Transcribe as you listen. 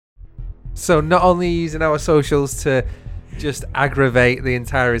So not only using our socials to just aggravate the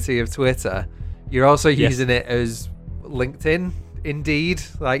entirety of Twitter, you're also using it as LinkedIn, Indeed.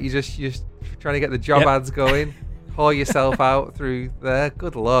 Like you're trying to get the job ads going, haul yourself out through there.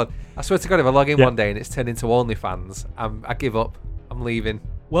 Good Lord. I swear to God, if I log in one day and it's turned into OnlyFans, I give up. I'm leaving.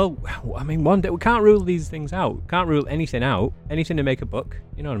 Well, I mean, one day we can't rule these things out. Can't rule anything out. Anything to make a buck.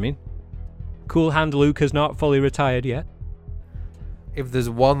 You know what I mean? Cool Hand Luke has not fully retired yet. If there's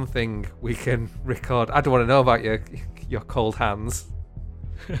one thing we can record, I don't want to know about your cold hands,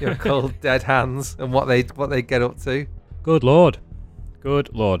 your cold dead hands, and what they get up to. Good Lord.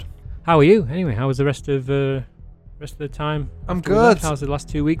 How are you anyway? How was the rest of the time? I'm good. How's the last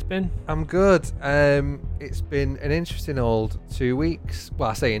 2 weeks been? I'm good. It's been an interesting old 2 weeks. Well,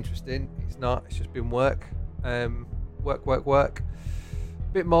 I say interesting. It's not. It's just been work. Work.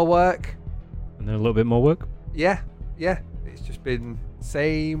 Bit more work. And then a little bit more work. Yeah. It's just been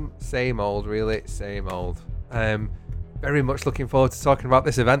same old, really. Same old. Very much looking forward to talking about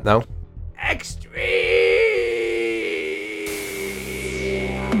this event, though. Extreme!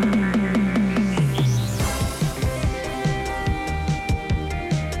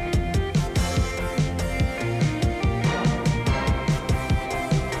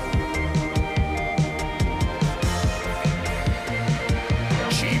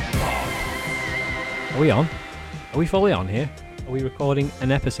 Are we on? Are we fully on here? Are we recording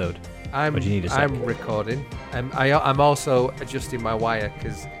an episode? I'm or do you need a sec? I'm recording. I'm also adjusting my wire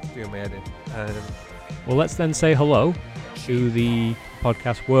because it's doing my head in. Well, let's then say hello to the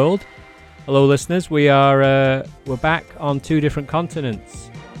podcast world. Hello, listeners. We're back on 2 different continents.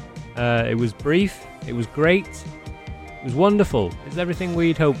 It was brief. It was great. It was wonderful. It's everything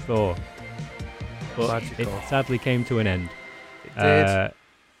we'd hoped for. But it sadly came to an end. It did.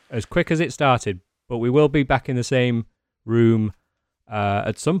 As quick as it started. But we will be back in the same room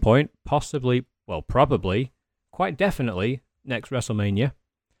at some point, possibly, well, probably, quite definitely next WrestleMania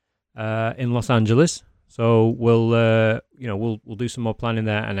in Los Angeles. So we'll do some more planning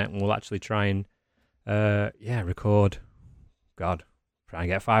there, and then we'll actually try and record. God, try and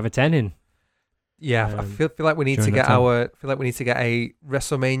get 5 or 10 in. Yeah, I feel like we need to get a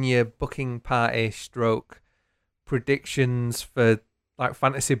WrestleMania booking party stroke predictions for. Like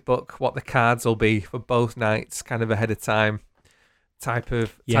fantasy book what the cards will be for both nights, kind of ahead of time, type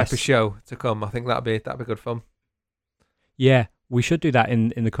of show to come. I think that'd be good fun. Yeah, we should do that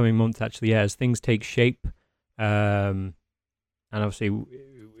in the coming months. Actually, as things take shape, and obviously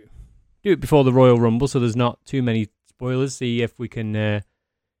do it before the Royal Rumble, so there's not too many spoilers. See if we can,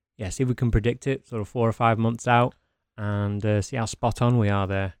 predict it sort of 4 or 5 months out, and see how spot on we are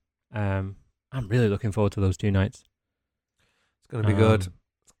there. I'm really looking forward to those 2 nights. Going to be good.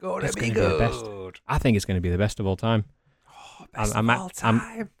 It's going to be good. Be the best. I think it's going to be the best of all time. Oh, best of all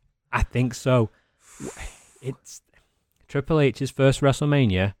time. I think so. It's Triple H's first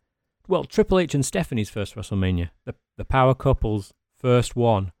WrestleMania. Well, Triple H and Stephanie's first WrestleMania. The power couple's first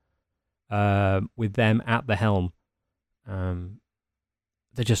one with them at the helm. I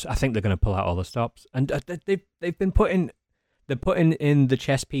think they're going to pull out all the stops. And they've been putting in the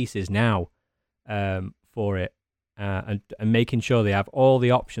chess pieces now for it. And making sure they have all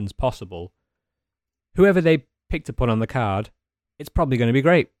the options possible. Whoever they pick to put on the card, it's probably going to be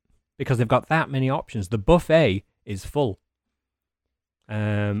great because they've got that many options. The buffet is full.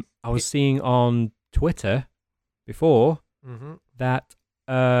 I was seeing on Twitter before that,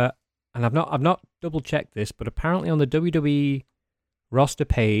 and I've not double checked this, but apparently on the WWE roster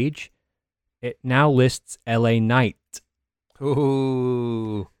page, it now lists LA Knight.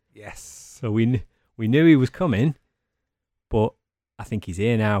 Ooh, yes. So we knew he was coming. But I think he's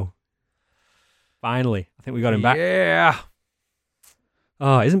here now. Finally. I think we got him back. Yeah.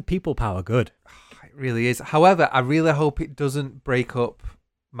 Oh, isn't people power good? It really is. However, I really hope it doesn't break up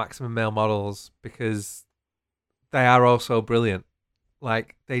Maximum Male Models because they are also brilliant.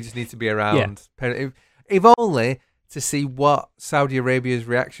 Like, they just need to be around. Yeah. If only to see what Saudi Arabia's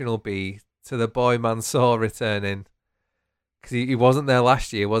reaction will be to the boy Mansoor returning. Because he wasn't there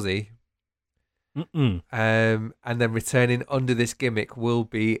last year, was he? Mm-mm. And then returning under this gimmick will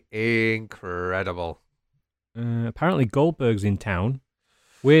be incredible. Apparently Goldberg's in town.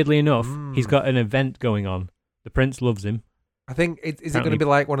 Weirdly enough, he's got an event going on. The Prince loves him. I think, is it going to be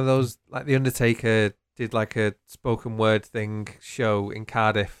like one of those, like The Undertaker did like a spoken word thing show in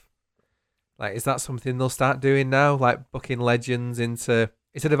Cardiff? Like, is that something they'll start doing now? Like booking legends into,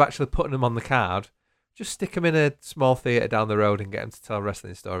 instead of actually putting them on the card, just stick them in a small theatre down the road and get them to tell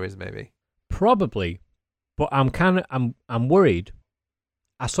wrestling stories maybe. Probably, but I'm worried.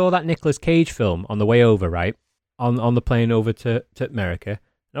 I saw that Nicolas Cage film on the way over, right? On the plane over to America,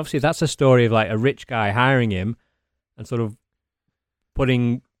 And obviously that's a story of like a rich guy hiring him and sort of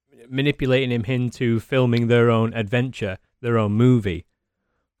manipulating him into filming their own adventure, their own movie.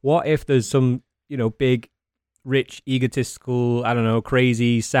 What if there's some, big, rich, egotistical, I don't know,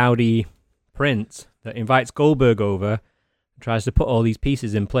 crazy Saudi prince that invites Goldberg over and tries to put all these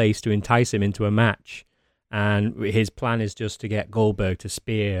pieces in place to entice him into a match, and his plan is just to get Goldberg to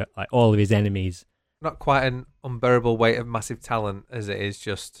spear like all of his enemies. Not quite an unbearable weight of massive talent as it is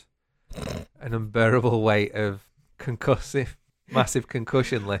just an unbearable weight of massive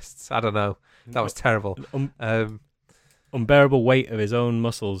concussion lists. I don't know. That was terrible. Unbearable weight of his own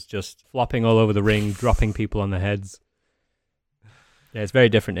muscles just flopping all over the ring, dropping people on their heads. Yeah, it's very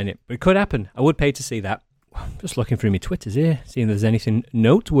different in it, but it could happen. I would pay to see that. I'm just looking through my Twitters here, seeing if there's anything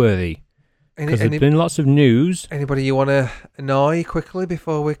noteworthy. Because there's been lots of news. Anybody you want to annoy quickly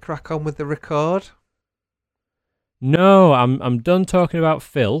before we crack on with the record? No, I'm done talking about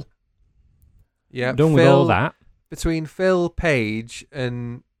Phil. Yeah, I'm done with all that. Between Phil, Paige,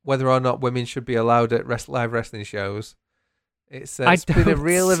 and whether or not women should be allowed at live wrestling shows, it's been a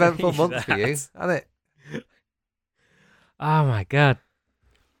real eventful month for you, hasn't it? Oh my God.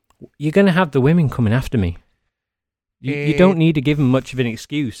 You're going to have the women coming after me. You don't need to give them much of an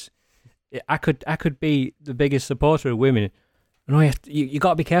excuse. I could be the biggest supporter of women. And you got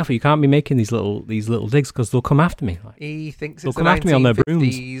to be careful. You can't be making these little digs because they'll come after me. He thinks they'll it's come the after me on their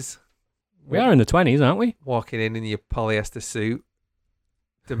brooms. We are in the 20s, aren't we? Walking in your polyester suit,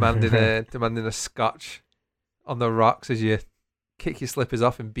 demanding a scotch on the rocks as you kick your slippers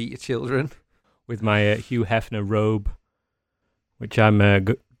off and beat your children. With my Hugh Hefner robe, which I'm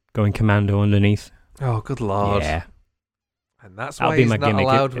going commando underneath. Oh, good Lord. Yeah. And that's why he's not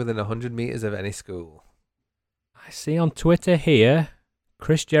allowed within 100 metres of any school. I see on Twitter here,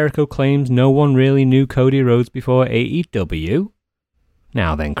 Chris Jericho claims no one really knew Cody Rhodes before AEW.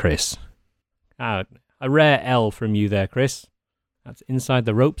 Now then, Chris. A rare L from you there, Chris. That's Inside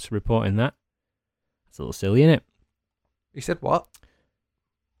the Ropes reporting that. That's a little silly, isn't it? He said what?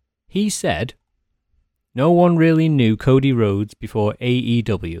 He said no one really knew Cody Rhodes before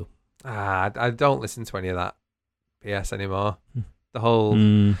AEW. I don't listen to any of that BS anymore. The whole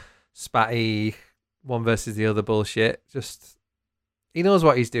spatty one versus the other bullshit. Just, he knows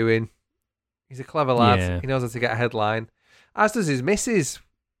what he's doing. He's a clever lad. Yeah. He knows how to get a headline. As does his missus.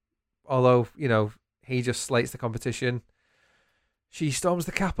 Although, he just slates the competition. She storms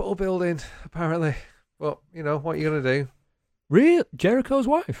the Capitol building, apparently. But, what are you going to do? Real Jericho's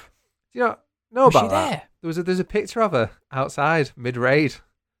wife? Do you know about that? There's a picture of her outside, mid-raid.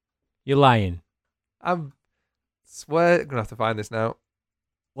 You're lying. I swear, I'm going to have to find this now.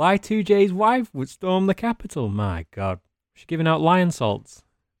 Y2J's wife would storm the Capitol. My God. She's giving out lion salts.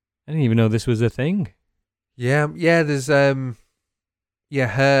 I didn't even know this was a thing. Yeah, there's her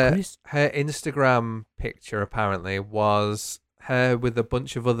Instagram picture apparently was her with a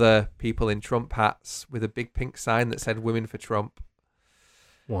bunch of other people in Trump hats with a big pink sign that said "Women for Trump."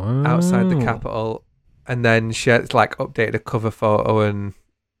 Wow. Outside the Capitol, and then she had updated a cover photo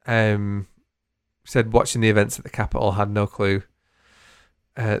and said watching the events at the Capitol had no clue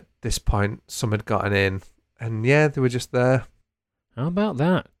at this point some had gotten in, and yeah, they were just there. How about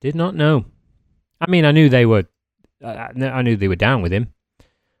that? Did not know. I mean, I knew they were. I knew they were down with him,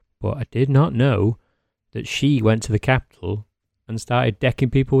 but I did not know that she went to the Capitol and started decking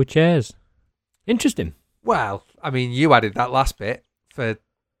people with chairs. Interesting. Well, I mean, you added that last bit for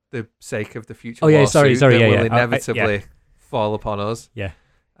the sake of the future. Oh yeah, sorry, that yeah, will inevitably fall upon us. Yeah,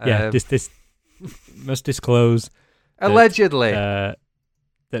 This must disclose allegedly that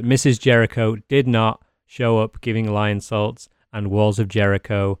Mrs. Jericho did not show up giving lion salts and walls of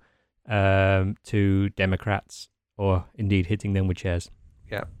Jericho to Democrats, or indeed hitting them with chairs.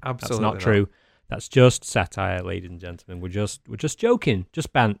 Yeah, absolutely. That's not true. That's just satire, ladies and gentlemen. We're just joking,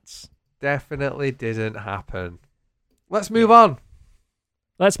 just bants. Definitely didn't happen. Let's move on.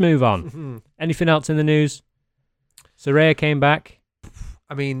 Anything else in the news? Saraya came back.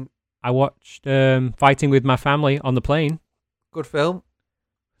 I mean, I watched Fighting with My Family on the plane. Good film.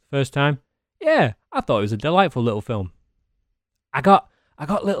 First time. Yeah, I thought it was a delightful little film. I got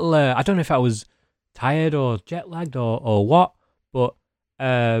little. I don't know if I was tired or jet lagged or what, but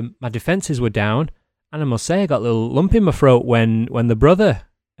my defenses were down, and I must say I got a little lump in my throat when the brother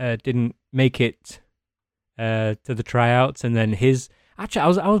didn't make it to the tryouts, and then his.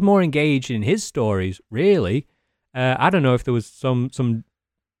 Actually, I was more engaged in his stories. Really, I don't know if there was some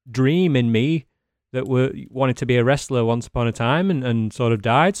dream in me that wanted to be a wrestler once upon a time and sort of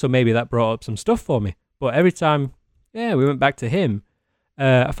died. So maybe that brought up some stuff for me. But every time, we went back to him.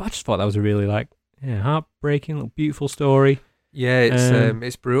 I just thought that was a really heartbreaking, little beautiful story. Yeah,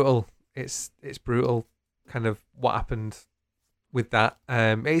 it's brutal. It's brutal, kind of what happened with that.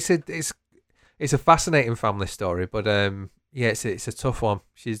 It's a fascinating family story, but yeah, it's a tough one.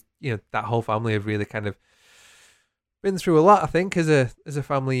 She's that whole family have really kind of been through a lot, I think, as a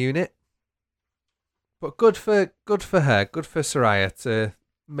family unit. But good for her, good for Saraya to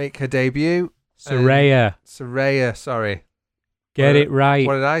make her debut. Saraya, sorry. Get it right.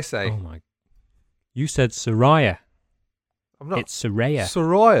 What did I say? Oh my! You said Saraya. I'm not. It's Saraya.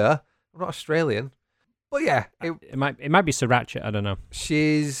 Saraya. I'm not Australian. But yeah, it might be Sriracha. I don't know.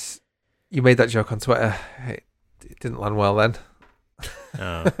 You made that joke on Twitter. It didn't land well then.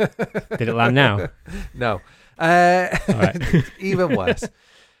 Oh. Did it land now? No. All right. Even worse.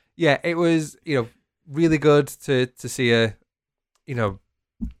 Yeah, it was really good to see her.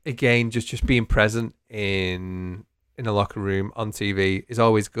 Again, just being present in a locker room on TV is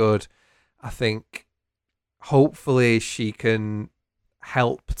always good. I think hopefully she can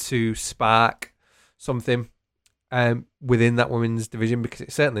help to spark something within that women's division, because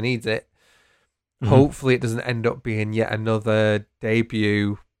it certainly needs it. Mm-hmm. Hopefully it doesn't end up being yet another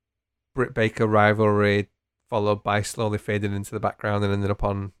debut Britt Baker rivalry followed by slowly fading into the background and ended up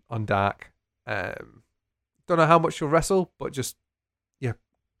on Dark. Don't know how much she'll wrestle, but just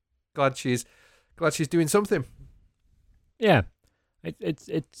glad she's doing something. Yeah,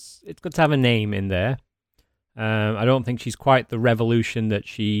 it's good to have a name in there. I don't think she's quite the revolution that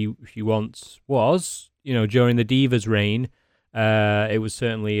she once was. During the Divas reign, it was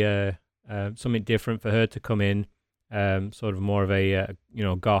certainly something different for her to come in, sort of more of a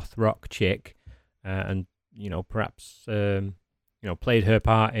goth rock chick, and perhaps played her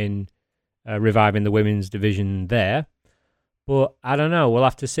part in reviving the women's division there. But I don't know. We'll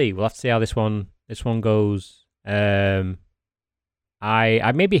have to see. We'll have to see how this one goes. I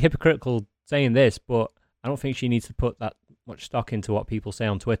may be hypocritical saying this, but I don't think she needs to put that much stock into what people say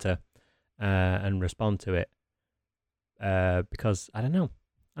on Twitter and respond to it, because I don't know.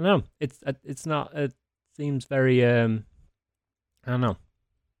 It's not. It seems very. I don't know.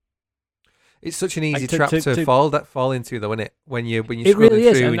 It's such an easy trap to fall into, though, isn't it? When you're scrolling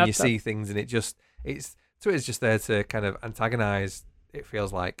really through and you see things, and Twitter's just there to kind of antagonize. It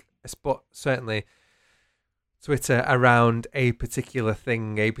feels like, but certainly Twitter around a particular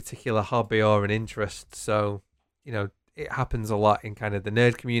thing, a particular hobby or an interest. So it happens a lot in kind of the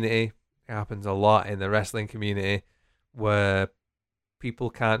nerd community. It happens a lot in the wrestling community, where people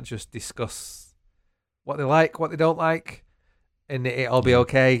can't just discuss what they like, what they don't like, and it'll be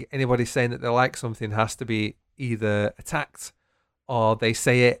okay. Anybody saying that they like something has to be either attacked or they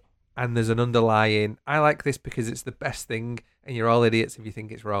say it and there's an underlying, I like this because it's the best thing, and you're all idiots if you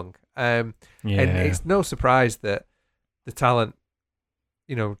think it's wrong. And it's no surprise that the talent,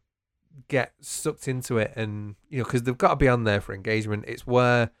 get sucked into it, and because they've got to be on there for engagement. It's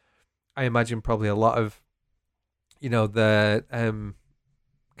where I imagine probably a lot of the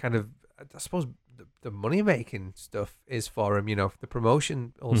kind of, I suppose, the money making stuff is for them. The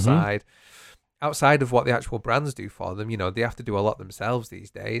promotional side, outside of what the actual brands do for them. They have to do a lot themselves these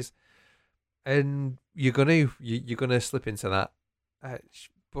days, and you're gonna slip into that.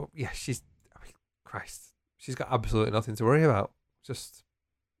 But yeah, Christ, she's got absolutely nothing to worry about. Just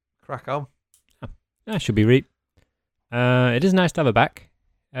crack on. Yeah, should be right. It is nice to have her back.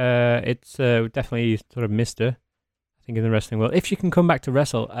 It's definitely sort of missed her, I think, in the wrestling world. If she can come back to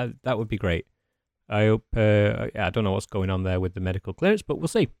wrestle, that would be great. I hope. I don't know what's going on there with the medical clearance, but we'll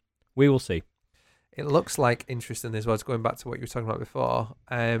see. We will see. It looks like, interesting as well, it's going back to what you were talking about before.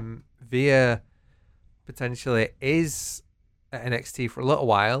 Via potentially is at NXT for a little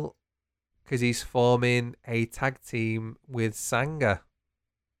while, because he's forming a tag team with Sanga.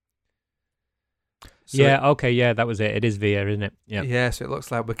 So that was it. It is Via, isn't it? Yeah. Yeah, so it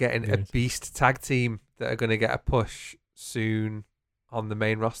looks like we're getting a beast tag team that are going to get a push soon on the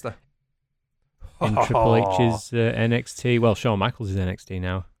main roster. In Triple H's NXT. Well, Shawn Michaels is NXT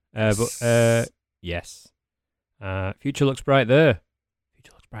now. But yes. Future looks bright there.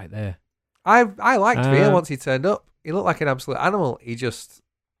 I liked Via once he turned up. He looked like an absolute animal. He just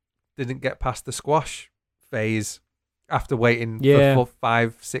didn't get past the squash phase after waiting for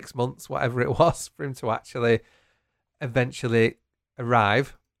 5-6 months, whatever it was, for him to actually eventually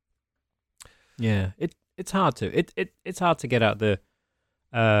arrive. Yeah, it's hard to it's hard to get out the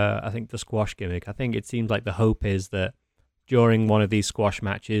I think the squash gimmick. I think it seems like the hope is that during one of these squash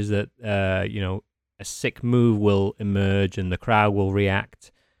matches that a sick move will emerge and the crowd will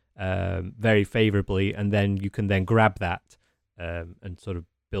react very favorably, and then you can then grab that and sort of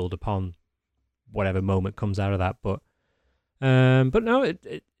build upon whatever moment comes out of that. But no,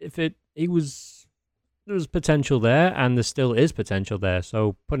 he was there's potential there, and there still is potential there.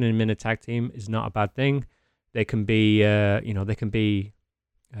 So putting him in a tag team is not a bad thing. They can be, they could be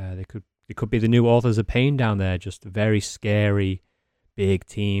the new Authors of Pain down there. Just a very scary, big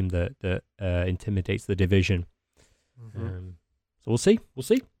team that intimidates the division. Mm-hmm. So we'll see.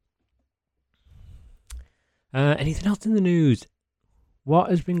 Anything else in the news? What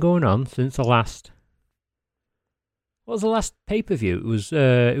has been going on since the last? What was the last pay-per-view?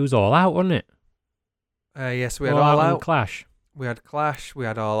 It was All Out, wasn't it? Yes, we had All Out. And Clash. We had Clash. We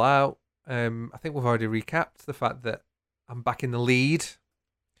had All Out. I think we've already recapped the fact that I'm back in the lead.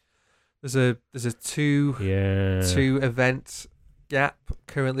 There's a two event gap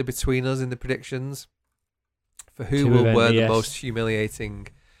currently between us in the predictions for who will wear the most humiliating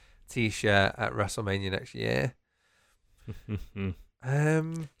T-shirt at WrestleMania next year.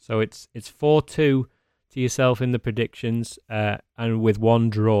 So it's 4-2 to yourself in the predictions, and with one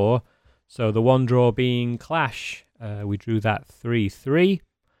draw. So the one draw being Clash, we drew that 3-3,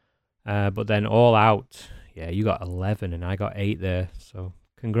 but then All Out, you got 11 and I got 8 there. So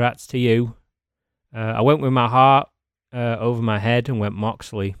congrats to you. I went with my heart over my head and went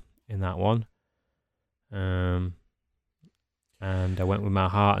Moxley in that one. And I went with my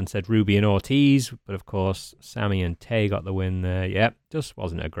heart and said Ruby and Ortiz, but of course Sammy and Tay got the win there. Yep, just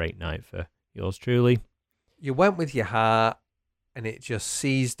wasn't a great night for yours truly. You went with your heart, and it just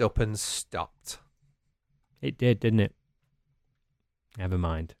seized up and stopped. It did, didn't it? Never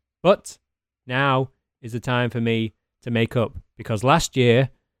mind. But now is the time for me to make up, because last year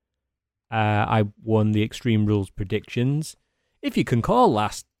I won the Extreme Rules predictions. If you can call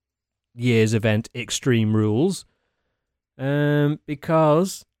last year's event Extreme Rules.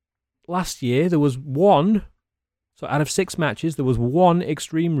 Because last year there was one, so out of 6 matches, there was one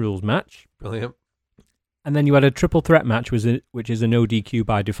Extreme Rules match. Brilliant. And then you had a triple threat match, which is a no DQ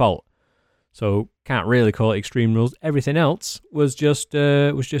by default. So can't really call it Extreme Rules. Everything else was just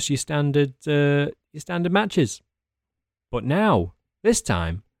your standard matches. But now, this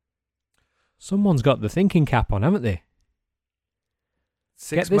time, someone's got the thinking cap on, haven't they?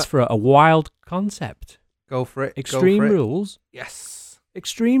 Get this for a wild concept. Go for it. Extreme Rules. Yes.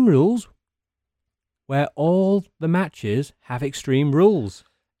 Extreme Rules, where all the matches have Extreme Rules.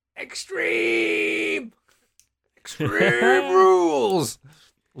 Extreme Rules.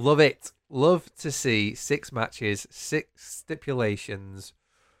 Love it. Love to see 6 matches, 6 stipulations.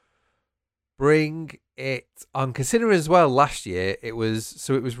 Bring it on. Consider as well, last year it was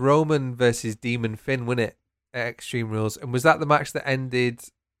Roman versus Demon Finn, wasn't it? At Extreme Rules. And was that the match that ended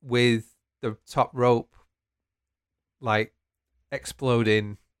with the top rope like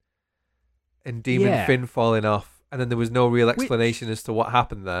exploding and Demon Finn falling off, and then there was no real explanation as to what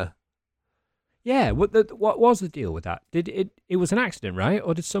happened there? Yeah, what was the deal with that? Did it was an accident, right?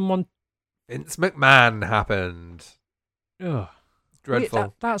 Or did someone... Vince McMahon happened. Ugh.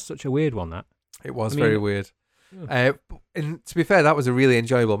 Dreadful. That's such a weird one, that. It was very weird. And to be fair, that was a really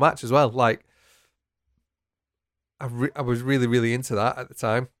enjoyable match as well. Like, I was really, really into that at the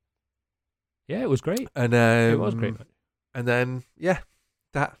time. Yeah, it was great. And it was great. And then,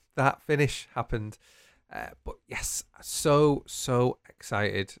 that finish happened. But yes, so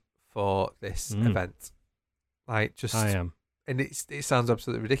excited for this event. Like, just... I am. And it sounds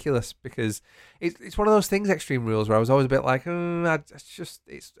absolutely ridiculous because it's one of those things, Extreme Rules, where I was always a bit like,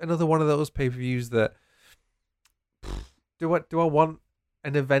 it's another one of those pay-per-views that, do I want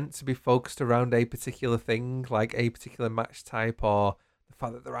an event to be focused around a particular thing, like a particular match type, or the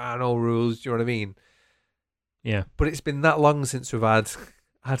fact that there are no rules? Do you know what I mean? Yeah. But it's been that long since we've had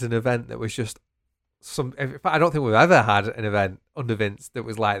an event that was just some. In fact, I don't think we've ever had an event under Vince that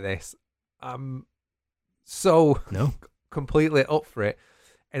was like this. No. Completely up for it,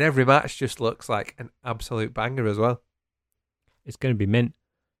 and every match just looks like an absolute banger as well. It's going to be mint.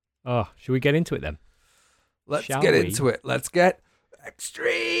 Oh, should we get into it then? Let's get into it. Let's get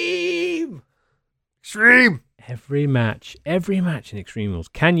extreme. Every match in Extreme Rules.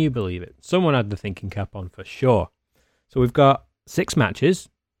 Can you believe it? Someone had the thinking cap on for sure. So we've got 6 matches.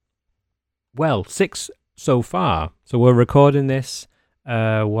 Well, 6 so far. So we're recording this.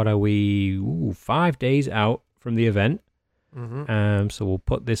 What are we? 5 days out from the event. Mm-hmm. So we'll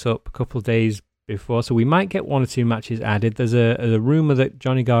put this up a couple of days before. So we might get 1 or 2 matches added. There's a rumor that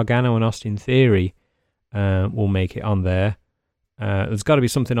Johnny Gargano and Austin Theory will make it on there. There's got to be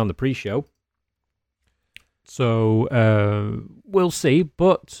something on the pre-show. So we'll see,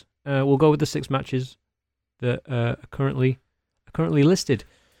 but we'll go with the 6 matches that are currently listed.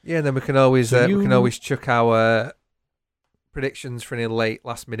 Yeah, and then we can always chuck our predictions for any late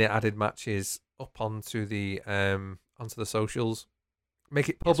last minute added matches up onto the socials. Make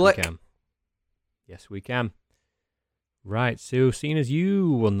it public. Yes, we can. Right, so seeing as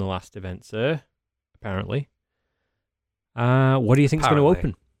you won the last event, sir, apparently, what do you think is going to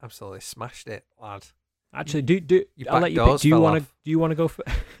open? Absolutely smashed it, lad. Actually, Your I'll back let you pick. doors fell off. Do you want to go?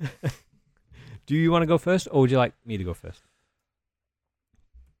 Do you want to go first, or would you like me to go first?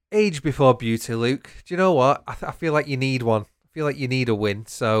 Age before beauty, Luke. Do you know what? I feel like you need one. I feel like you need a win,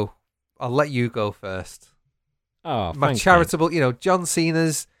 so I'll let you go first. Oh, My charitable, John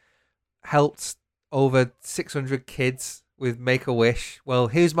Cena's helped over 600 kids with Make-A-Wish. Well,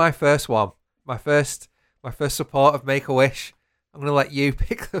 here's my first one. My first support of Make-A-Wish. I'm going to let you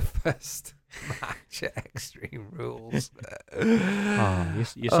pick the first match at Extreme Rules. You're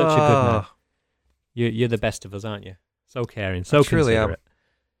such a good man. You're the best of us, aren't you? So caring, so considerate.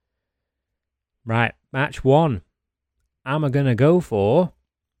 Right, match 1. I'm going to go for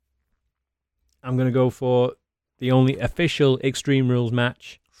the only official Extreme Rules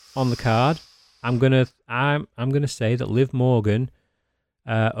match on the card. I'm gonna say that Liv Morgan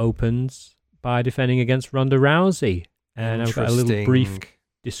opens by defending against Ronda Rousey, and I've got a little brief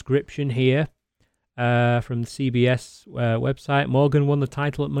description here from the CBS website. Morgan won the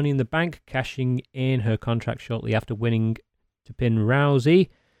title at Money in the Bank, cashing in her contract shortly after winning to pin Rousey.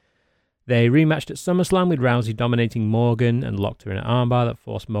 They rematched at SummerSlam with Rousey dominating Morgan and locked her in an armbar that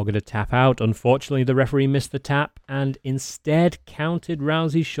forced Morgan to tap out. Unfortunately, the referee missed the tap and instead counted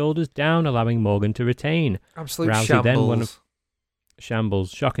Rousey's shoulders down, allowing Morgan to retain. Absolute Rousey shambles. Shambles.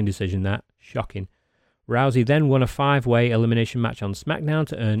 Shocking decision, that. Shocking. Rousey then won a 5-way elimination match on SmackDown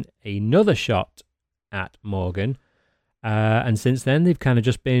to earn another shot at Morgan. And since then, they've kind of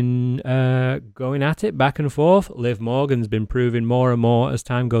just been going at it back and forth. Liv Morgan's been proving more and more as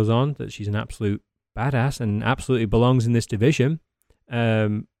time goes on that she's an absolute badass and absolutely belongs in this division.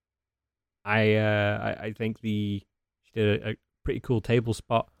 I think she did a pretty cool table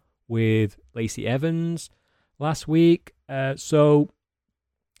spot with Lacey Evans last week. So,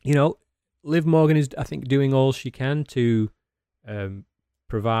 Liv Morgan is, I think, doing all she can to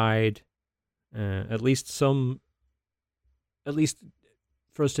provide at least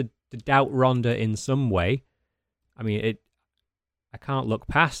for us to doubt Ronda in some way. I mean, I can't look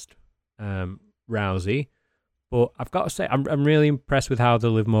past Rousey, but I've got to say I'm really impressed with how the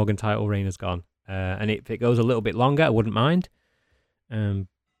Liv Morgan title reign has gone. And if it goes a little bit longer, I wouldn't mind.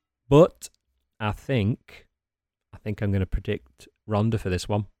 But I think I'm going to predict Ronda for this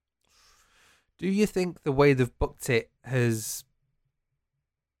one. Do you think the way they've booked it has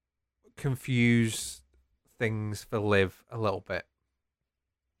confused things for Liv a little bit?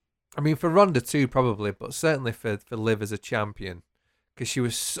 I mean, for Ronda too, probably, but certainly for Liv as a champion, because she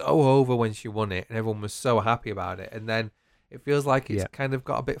was so over when she won it, and everyone was so happy about it, and then it feels like it's kind of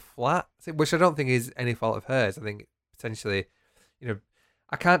got a bit flat, which I don't think is any fault of hers. I think potentially,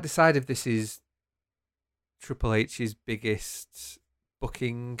 I can't decide if this is Triple H's biggest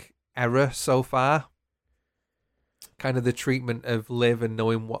booking error so far. Kind of the treatment of Liv and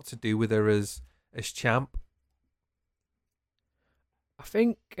knowing what to do with her as champ. I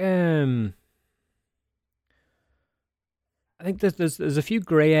think there's a few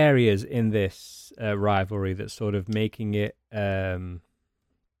grey areas in this rivalry that's sort of making it that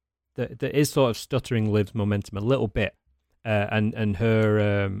is sort of stuttering Liv's momentum a little bit, and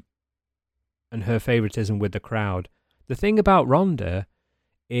her favoritism with the crowd. The thing about Ronda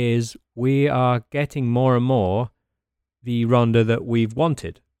is we are getting more and more the Ronda that we've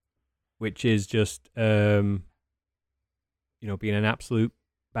wanted, which is just being an absolute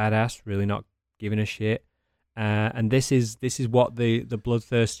badass, really not giving a shit. And this is what the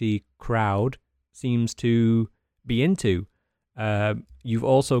bloodthirsty crowd seems to be into. You've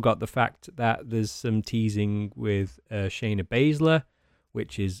also got the fact that there's some teasing with Shayna Baszler,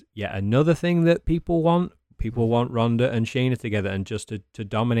 which is yet another thing that people want. People want Ronda and Shayna together and just to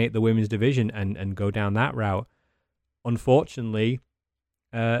dominate the women's division and go down that route. Unfortunately,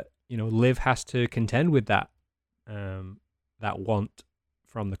 Liv has to contend with that want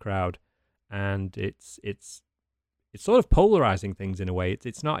from the crowd, and it's sort of polarizing things in a way.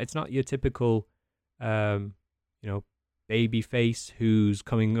 It's not your typical baby face who's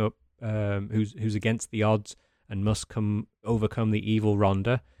coming up, who's against the odds and must overcome the evil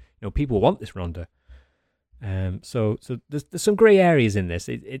Ronda. People want this Ronda. So there's some grey areas in this.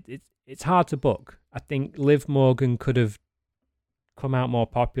 It's hard to book. I think Liv Morgan could have come out more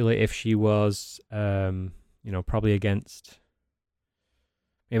popular if she was, probably against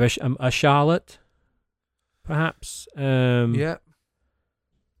maybe a Charlotte, perhaps. Or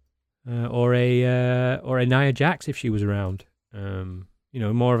a Nia Jax if she was around.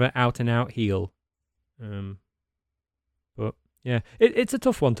 More of an out and out heel. But Yeah, it's a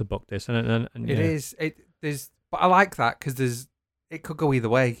tough one to book this, and It is. But I like that because it could go either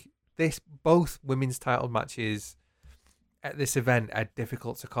way. Both women's title matches at this event are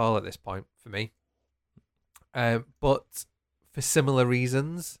difficult to call at this point for me. But for similar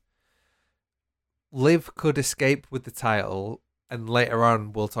reasons, Liv could escape with the title, and later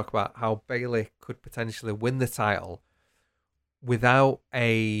on we'll talk about how Bayley could potentially win the title without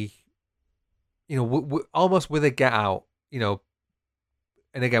almost with a get out,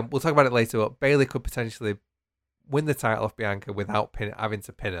 and again, we'll talk about it later, but Bayley could potentially win the title off Bianca without having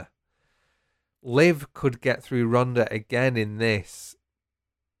to pin her. Liv could get through Ronda again in this,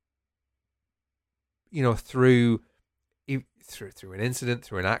 through an incident,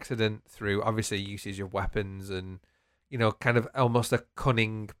 through an accident, through obviously usage of weapons, and kind of almost a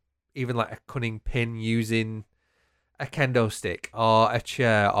cunning, even like a cunning pin using a kendo stick or a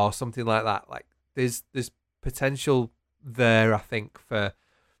chair or something like that. Like there's potential there, I think, for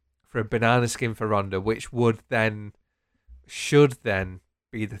a banana skin for Ronda, which should then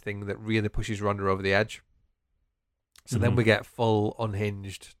be the thing that really pushes Ronda over the edge. So then we get full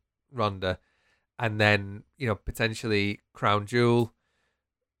unhinged Ronda, and then potentially Crown Jewel.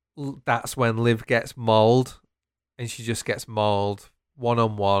 That's when Liv gets mauled, and she just gets mauled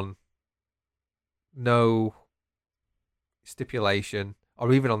 1-on-1, no stipulation,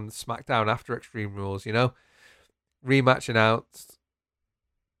 or even on SmackDown after Extreme Rules, rematch announced,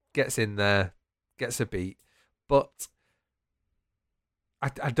 gets in there, gets a beat. But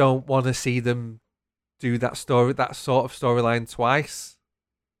I don't want to see them do that sort of storyline twice.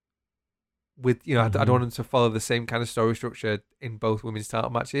 With I don't want them to follow the same kind of story structure in both women's title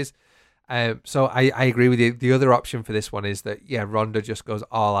matches. So I agree with you. The other option for this one is that Ronda just goes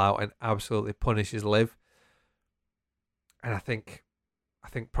all out and absolutely punishes Liv. And I think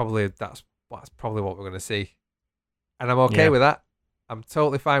probably that's probably what we're going to see. And I'm okay with that. I'm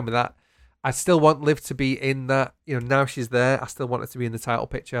totally fine with that. I still want Liv to be in that, now she's there, I still want her to be in the title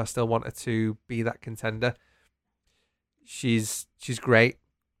picture. I still want her to be that contender. She's great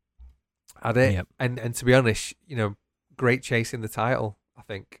at it. Yep. And to be honest, great chasing the title. I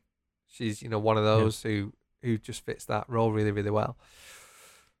think she's, one of those who just fits that role really, really well.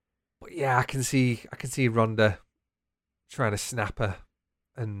 But yeah, I can see Ronda trying to snap her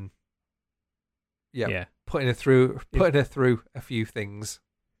and putting her through a few things.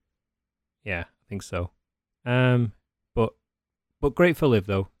 Yeah, I think so. But great for Liv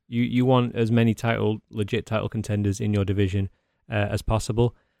though. You want as many legit title contenders in your division as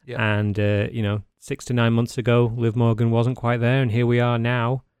possible. Yeah. And 6 to 9 months ago, Liv Morgan wasn't quite there, and here we are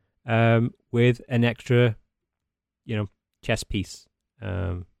now with an extra, chess piece.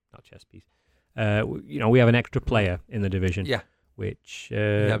 Not chess piece. We have an extra player in the division. Yeah. Which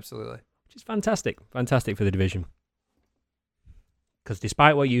absolutely. Which is fantastic for the division. Because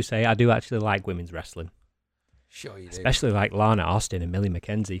despite what you say, I do actually like women's wrestling. Sure you do. Especially like Lana Austin and Millie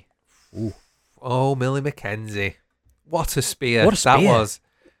McKenzie. Ooh. Oh, Millie McKenzie. What a spear that was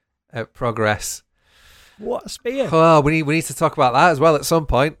at Progress. What a spear. Oh, we need to talk about that as well at some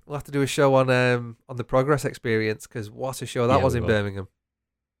point. We'll have to do a show on the Progress experience, because what a show that was in Birmingham.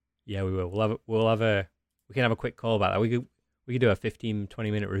 Yeah, we will. We can have a quick call about that. We could do a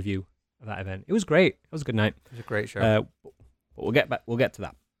 15-20 minute review of that event. It was great. It was a good night. It was a great show. But we'll get to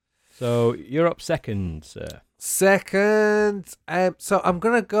that. So you're up second, sir. Second. So I'm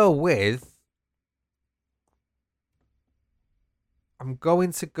going to go with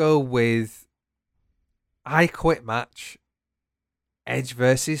I Quit match, Edge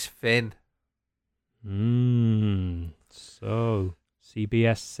versus Finn. So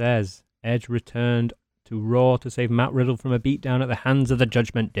CBS says Edge returned to Raw to save Matt Riddle from a beatdown at the hands of the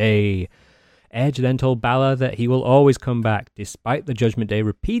Judgment Day. Edge then told Balor that he will always come back, despite the Judgment Day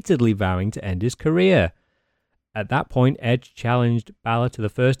repeatedly vowing to end his career. At that point, Edge challenged Balor to their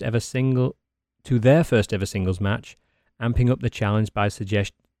first ever singles match, amping up the challenge by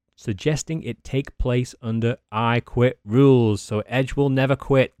suggesting it take place under I Quit rules. So Edge will never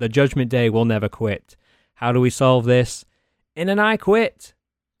quit. The Judgment Day will never quit. How do we solve this? In an I Quit.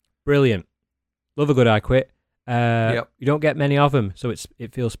 Brilliant. Love a good I Quit. You don't get many of them, so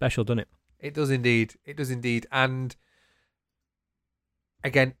it feels special, doesn't it? It does indeed. It does indeed. And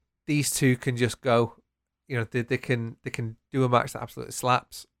again, these two can just go. They can do a match that absolutely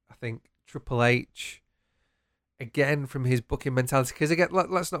slaps. I think Triple H, again, from his booking mentality, because again,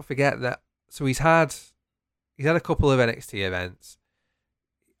 let's not forget that. So he's had a couple of NXT events.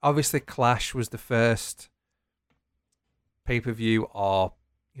 Obviously, Clash was the first pay-per-view or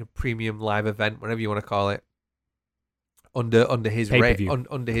premium live event, whatever you want to call it, under his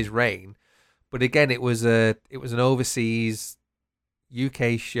reign. But again, it was an overseas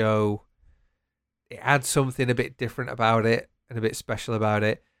UK show. It had something a bit different about it and a bit special about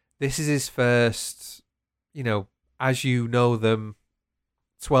it. This is his first, as you know them,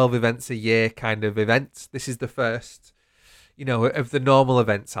 12 events a year kind of events. This is the first, of the normal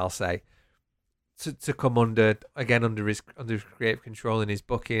events, I'll say, to come under his creative control and his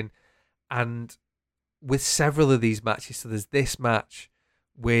booking. And with several of these matches, so there's this match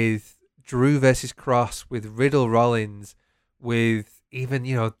with Drew versus Cross, with Riddle Rollins, with even,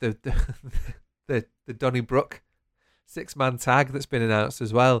 the the Donnybrook 6-man tag that's been announced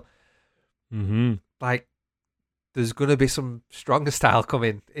as well. Mm-hmm. Like, there's going to be some stronger style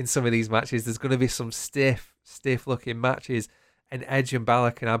coming in some of these matches. There's going to be some stiff looking matches, and Edge and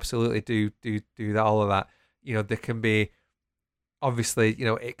Balor can absolutely do that, all of that. There can be, obviously,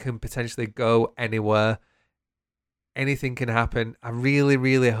 it can potentially go anywhere. Anything can happen. I really,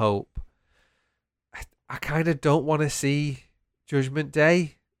 really hope. I kind of don't want to see Judgment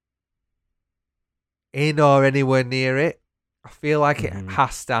Day in or anywhere near it. I feel like it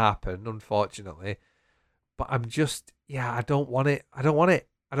has to happen, unfortunately. But I'm just, I don't want it. I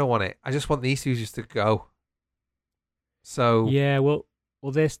just want these two just to go. So yeah, well,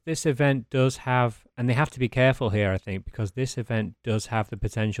 this event does have, and they have to be careful here, I think, because this event does have the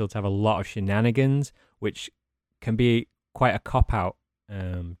potential to have a lot of shenanigans, which can be quite a cop out,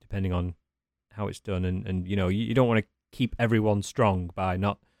 depending on how it's done, and you don't want to keep everyone strong by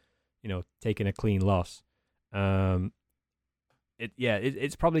not, taking a clean loss.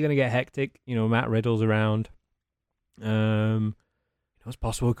 It's probably going to get hectic. Matt Riddle's around. It's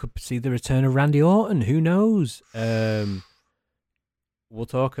possible we could see the return of Randy Orton. Who knows? We'll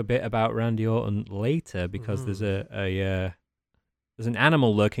talk a bit about Randy Orton later because there's there's an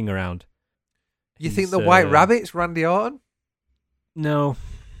animal lurking around. You think the White Rabbit's Randy Orton? No.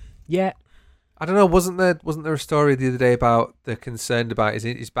 Yeah. I don't know. Wasn't there a story the other day about they're concerned about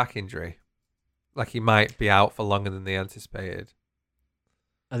his back injury? Like he might be out for longer than they anticipated.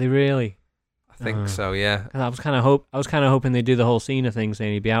 Are they really? I think so. Yeah. I was kind of hoping they'd do the whole Cena thing,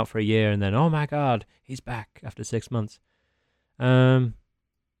 saying he'd be out for a year, and then oh my god, he's back after 6 months. I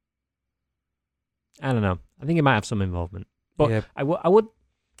don't know. I think he might have some involvement, but yeah. I would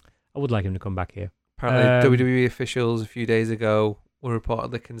like him to come back here. Apparently, WWE officials a few days ago were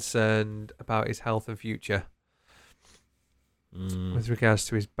reportedly concerned about his health and future with regards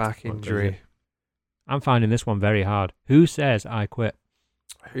to his back injury. I'm finding this one very hard. Who says I quit?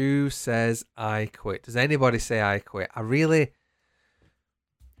 Who says I quit? Does anybody say I quit? I'm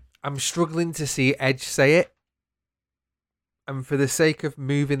struggling to see Edge say it. And for the sake of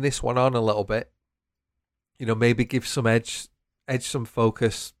moving this one on a little bit, maybe give some Edge some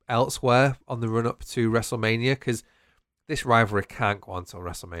focus elsewhere on the run up to WrestleMania, because this rivalry can't go on till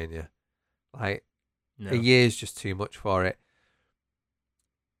WrestleMania. Like, a year is just too much for it.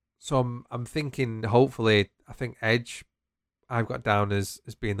 So I'm thinking, hopefully, I think Edge, I've got down as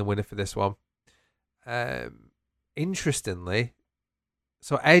being the winner for this one. Interestingly,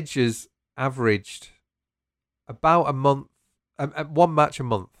 so Edge has averaged about a month, one match a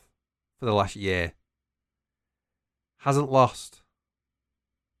month for the last year. Hasn't lost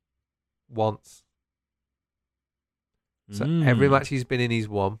once. So every match he's been in, he's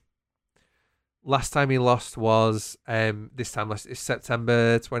won. Last time he lost was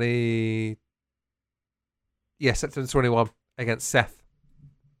September 20. Yeah, September 21 against Seth.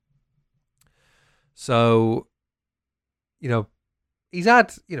 So, he's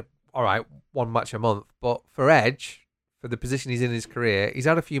had, all right, one match a month, but for Edge, for the position he's in his career, he's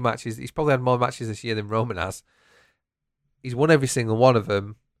had a few matches. He's probably had more matches this year than Roman has. He's won every single one of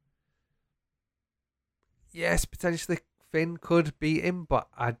them. Yes, potentially Finn could beat him, but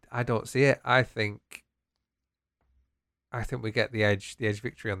I don't see it. I think we get the Edge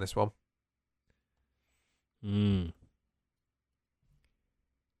victory on this one.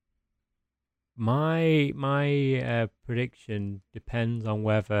 My prediction depends on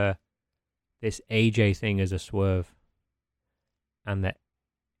whether this AJ thing is a swerve, and that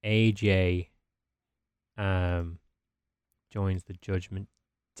AJ joins the Judgment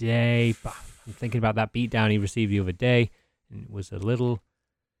Day. But I'm thinking about that beatdown he received the other day, and it was a little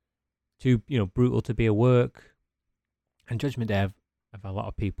too brutal to be a work. And Judgment Day have a lot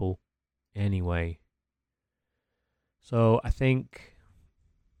of people anyway. So I think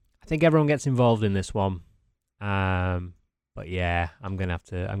everyone gets involved in this one. But yeah, I'm gonna have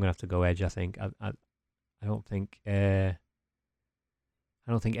to go Edge. I think I don't think Edge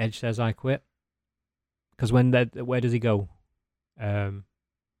says I quit, because where does he go?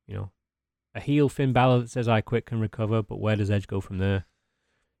 A heel Finn Balor that says I quit can recover, but where does Edge go from there?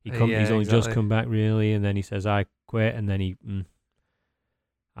 He's only just come back really, and then he says I quit, and then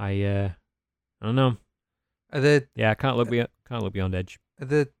I don't know. I can't look beyond Edge. Are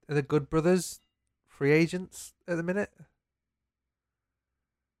the Good Brothers free agents at the minute?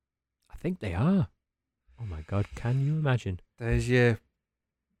 I think they are. Oh my God! Can you imagine? There's your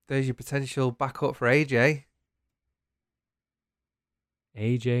potential backup for AJ.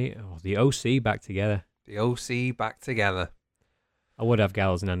 The OC back together. The OC back together. I would have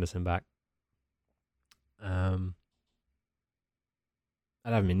Gallows and Anderson back. I'd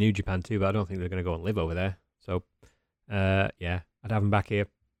have him in New Japan too, but I don't think they're going to go and live over there. So, I'd have him back here.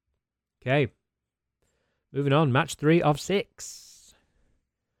 Okay. Moving on. Match 3 of 6.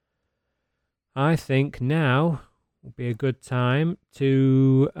 I think now will be a good time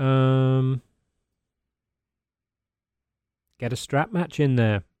to get a strap match in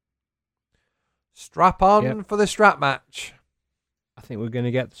there. Strap on for the strap match. I think we're going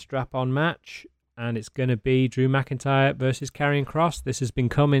to get the strap on match, and it's going to be Drew McIntyre versus Karrion Kross. This has been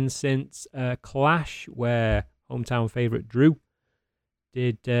coming since Clash, where hometown favourite Drew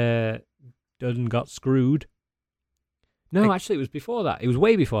got screwed. No, actually, it was before that. It was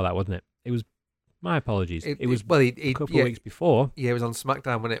way before that, wasn't it? It was. My apologies. It was a couple of weeks before. Yeah, it was on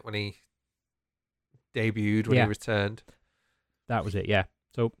SmackDown, wasn't it, when he debuted, when he returned. That was it, yeah.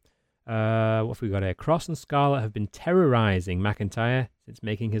 So, what have we got here? Kross and Scarlett have been terrorizing McIntyre since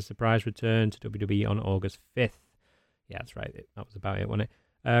making his surprise return to WWE on August 5th. Yeah, that's right. That was about it, wasn't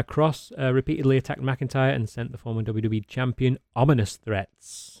it? Kross repeatedly attacked McIntyre and sent the former WWE champion ominous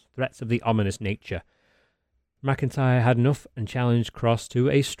threats of the ominous nature. McIntyre had enough and challenged Kross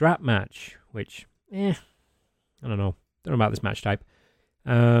to a strap match, which, I don't know. Don't know about this match type.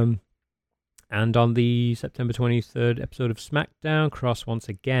 And on the September 23rd episode of SmackDown, Kross once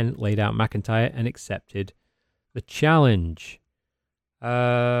again laid out McIntyre and accepted the challenge.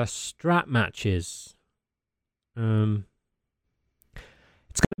 Strap matches.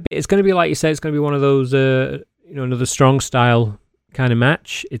 It's gonna be like you said. It's gonna be one of those, another strong style kind of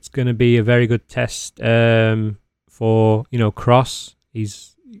match. It's gonna be a very good test for Kross.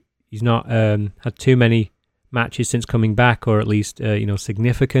 He's not had too many matches since coming back, or at least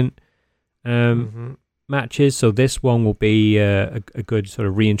significant matches. So this one will be a good sort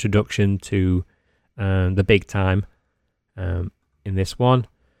of reintroduction to the big time in this one.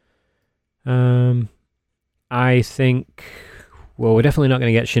 I think, we're definitely not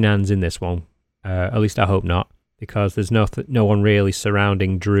going to get shenanigans in this one. At least I hope not, because there's no one really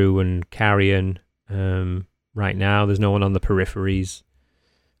surrounding Drew and Karrion right now. There's no one on the peripheries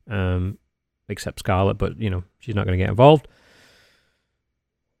except Scarlett, but she's not going to get involved.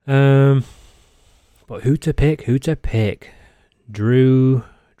 But who to pick? Drew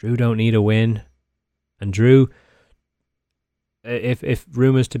don't need a win, and Drew, if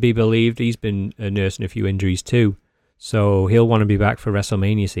rumors to be believed, he's been nursing a few injuries too, so he'll want to be back for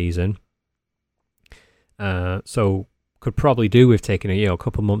WrestleMania season. So could probably do with taking a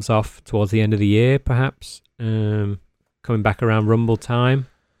couple months off towards the end of the year, perhaps. Coming back around Rumble time.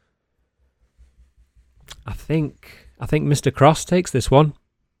 I think Mr. Kross takes this one.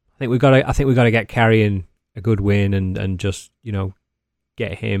 I think we've got to get Karrion a good win and just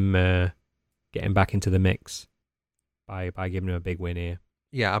get him back into the mix by giving him a big win here.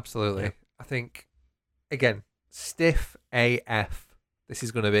 Yeah, absolutely. Yeah. I think again, stiff AF. This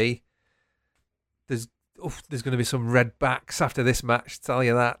is going to be. There's going to be some red backs after this match. Tell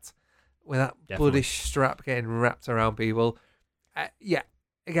you that, with that bloody strap getting wrapped around people.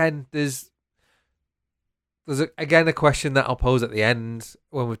 Again, there's a question that I'll pose at the end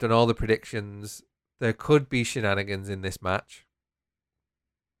when we've done all the predictions. There could be shenanigans in this match.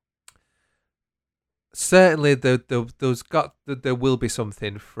 Certainly, there will be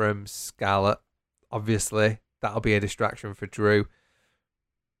something from Scarlett. Obviously, that'll be a distraction for Drew.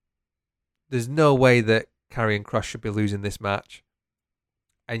 There's no way that Karrion Kross should be losing this match.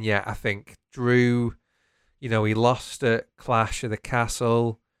 And yeah, I think Drew, he lost at Clash of the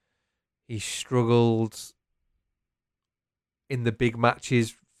Castle. He struggled in the big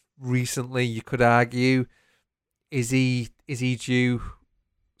matches recently, you could argue. Is he due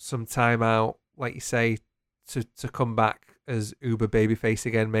some time out, like you say, to come back as uber babyface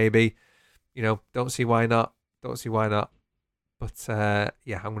again, maybe? Don't see why not. But I'm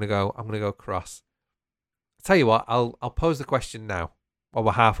gonna go Kross. I'll tell you what, I'll pose the question now while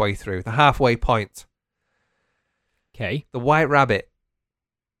we're halfway through. The halfway point. Okay. The White Rabbit.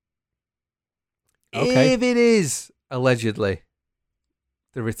 Okay. If it is allegedly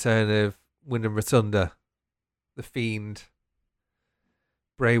the return of Wyndham Rotunda, the Fiend,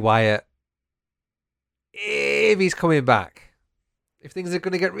 Bray Wyatt, if he's coming back, if things are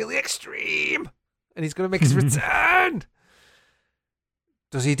going to get really extreme and he's going to make his return,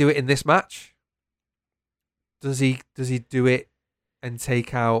 Does he do it in this match? Does he do it and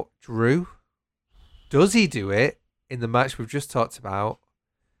take out Drew? Does he do it in the match we've just talked about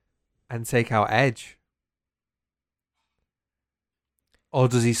and take out Edge? Or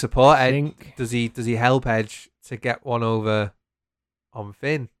does he support Edge? Does he help Edge to get one over on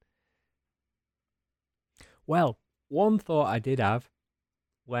Finn? Well, one thought I did have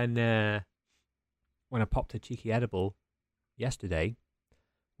when I popped a cheeky edible yesterday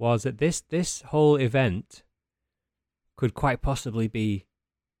was that this whole event could quite possibly be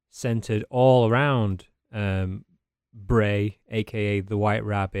centered all around Bray, aka the White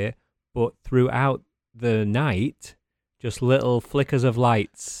Rabbit, but throughout the night, just little flickers of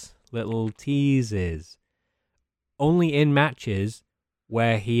lights, little teases, only in matches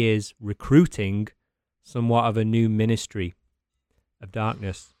where he is recruiting somewhat of a new ministry of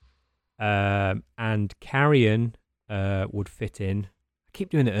darkness. And Carrion would fit in. I keep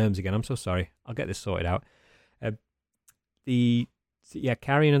doing the erms again. I'm so sorry. I'll get this sorted out.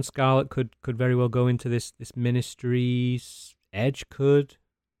 Carrion and Scarlet could very well go into this ministry. Edge could.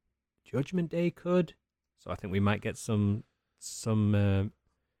 Judgment Day could. So I think we might get some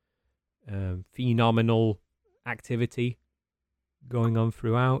phenomenal activity going on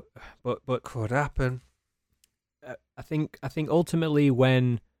throughout. But could happen. I think ultimately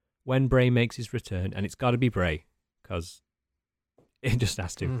when Bray makes his return, and it's got to be Bray because it just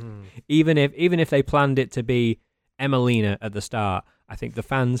has to. Mm-hmm. Even if they planned it to be Emelina at the start, I think the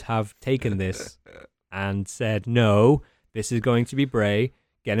fans have taken this and said, no, this is going to be Bray.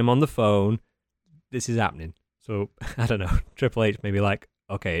 Get him on the phone. This is happening. So I don't know. Triple H may be like,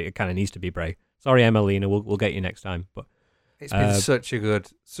 okay, it kind of needs to be Bray. Sorry, Emelina, we'll get you next time. But it's been such a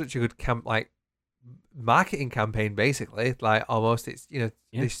good camp, like marketing campaign, basically. Like almost, it's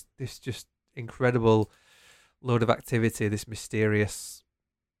this just incredible load of activity, this mysterious,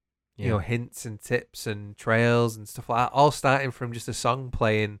 hints and tips and trails and stuff like that, all starting from just a song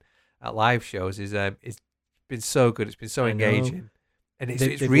playing at live shows is been so good. It's been so engaging, and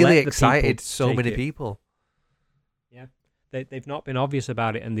it's really excited so many people. Yeah, they've not been obvious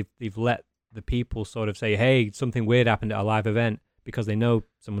about it, and they've let the people sort of say, "Hey, something weird happened at a live event," because they know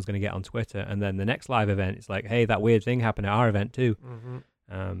someone's going to get on Twitter, and then the next live event, it's like, "Hey, that weird thing happened at our event too."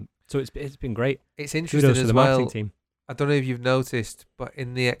 Mm-hmm. So it's been great. It's interesting Kudos as to the well. Marketing team. I don't know if you've noticed, but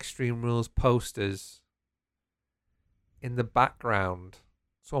in the Extreme Rules posters, in the background,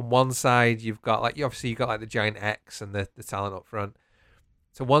 so on one side you've got like the giant X and the talent up front.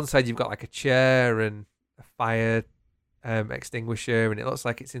 So one side you've got like a chair and a fire extinguisher, and it looks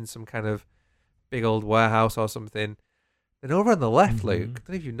like it's in some kind of big old warehouse or something. Then over on the left, Luke, I don't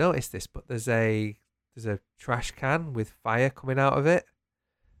know if you've noticed this, but there's a trash can with fire coming out of it,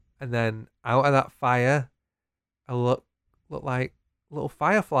 and then out of that fire, look like little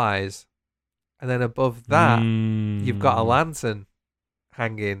fireflies, and then above that, you've got a lantern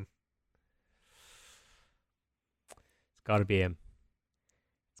hanging. It's got to be him.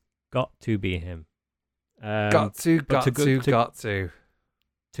 It's got to be him. Got to.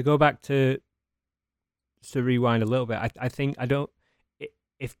 To go back to rewind a little bit, I think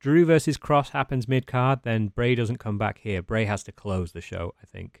if Drew versus Cross happens mid-card, then Bray doesn't come back here. Bray has to close the show, I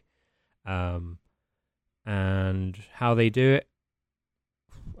think. And how they do it,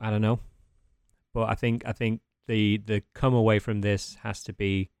 I don't know. But I think the come away from this has to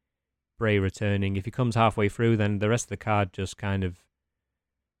be Bray returning. If he comes halfway through, then the rest of the card just kind of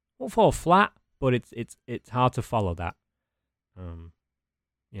won't fall flat, but it's hard to follow that.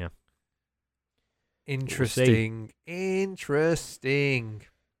 Yeah. Interesting. So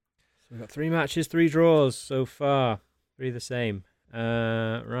we've got 3 matches, 3 draws so far. 3 the same.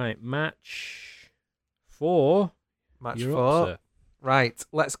 Right, match 4. Match 4. Right,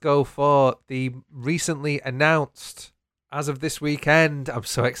 let's go for the recently announced, as of this weekend. I'm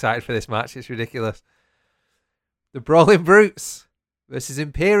so excited for this match. It's ridiculous. The Brawling Brutes versus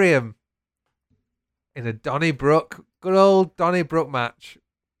Imperium in a Donnybrook, good old Donnybrook match.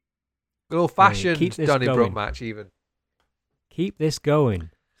 Good old-fashioned Donnybrook match, even. Keep this going.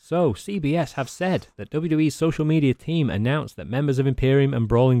 So, CBS have said that WWE's social media team announced that members of Imperium and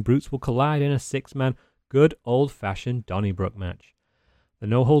Brawling Brutes will collide in a 6-man good old-fashioned Donnybrook match. The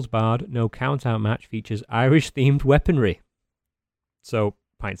no-holds-barred, no-count-out match features Irish-themed weaponry. So,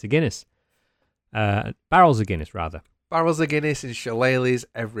 pints of Guinness. Barrels of Guinness, rather. Barrels of Guinness and shillelaghs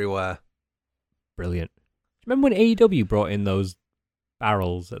everywhere. Brilliant. Remember when AEW brought in those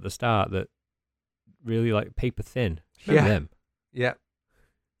barrels at the start that really like paper thin? Remember them? Yeah.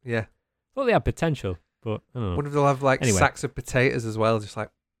 Yeah. Thought they had potential, but I don't know. Wonder if they'll have like sacks of potatoes as well, just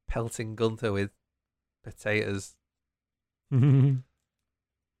like pelting Gunther with potatoes.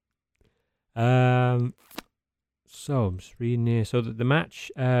 So I'm just reading here. So the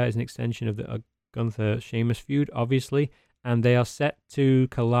match is an extension of the Gunther Sheamus feud, obviously, and they are set to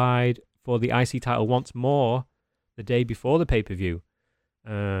collide for the IC title once more the day before the pay-per-view.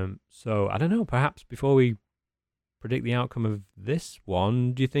 So I don't know. Perhaps before we predict the outcome of this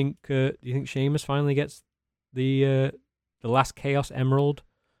one, do you think Sheamus finally gets the last Chaos Emerald,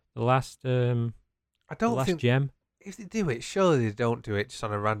 the last I don't think gem? If they do it, surely they don't do it just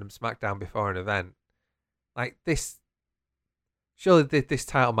on a random SmackDown before an event. Like this, surely this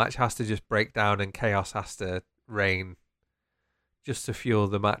title match has to just break down and Chaos has to reign just to fuel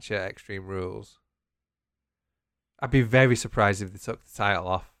the match at Extreme Rules. I'd be very surprised if they took the title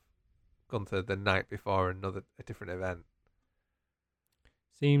off Gunther the night before a different event.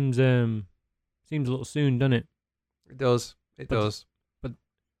 Seems a little soon, doesn't it? It does. It does. But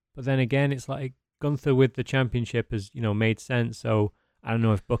then again, it's like Gunther with the championship has, made sense. So I don't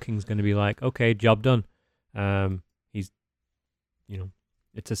know if booking's going to be like, okay, job done. He's,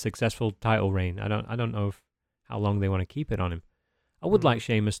 it's a successful title reign. I don't know how long they want to keep it on him. I would like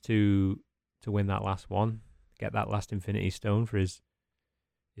Sheamus to win that last one, get that last Infinity Stone for his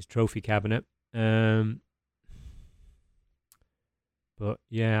trophy cabinet. But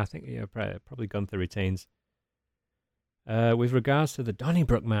yeah, I think probably Gunther retains. With regards to the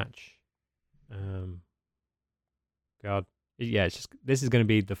Donnybrook match, God, yeah, this is going to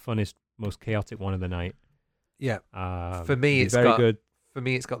be the funnest, most chaotic one of the night. Yeah, for me, it's very good. For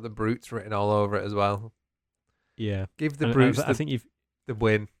me, it's got the Brutes written all over it as well. Yeah, give the Brutes the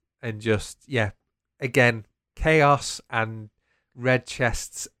win, and just again, chaos and red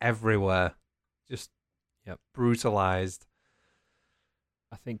chests everywhere, just brutalized.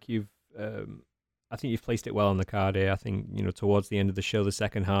 I think you've placed it well on the card here. I think towards the end of the show, the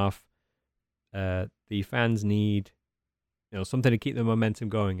second half, the fans need something to keep the momentum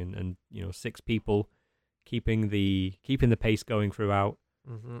going, and 6 people keeping the pace going throughout.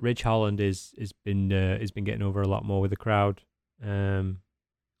 Mm-hmm. Ridge Holland has been getting over a lot more with the crowd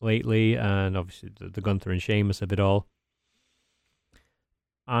lately, and obviously the Gunther and Sheamus of it all.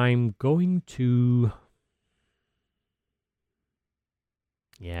 I'm going to,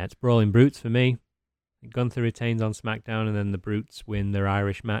 it's Brawling Brutes for me. Gunther retains on SmackDown, and then the Brutes win their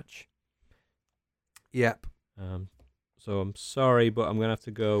Irish match. Yep. So I'm sorry, but I'm gonna have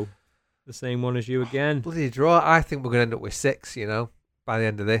to go the same one as you again. Bloody draw. I think we're gonna end up with 6. By the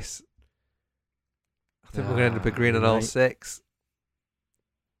end of this, I think we're gonna end up agreeing on all 6.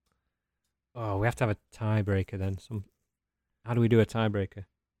 Oh, we have to have a tiebreaker then. How do we do a tiebreaker?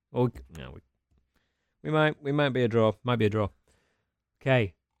 Oh, no, we might be a draw. Might be a draw.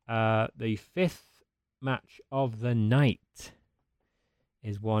 Okay. The 5th match of the night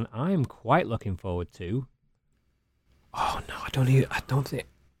is one I'm quite looking forward to. Oh no, I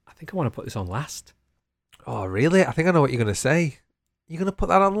think I want to put this on last. Oh really? I think I know what you're gonna say. You're gonna put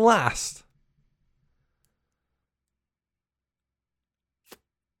that on last?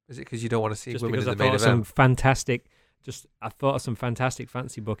 Is it because you don't want to see women in the main event? I thought of some fantastic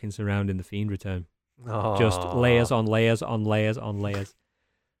fancy booking surrounding the Fiend return. Oh. Just layers on layers on layers on layers.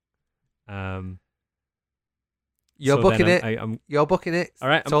 You're booking it. You're booking it. All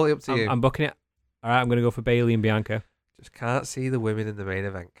right, it's totally up to you. I'm booking it. All right, I'm going to go for Bayley and Bianca. Just can't see the women in the main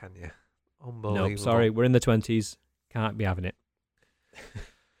event, can you? Unbelievable. Nope, sorry. We're in the 20s. Can't be having it.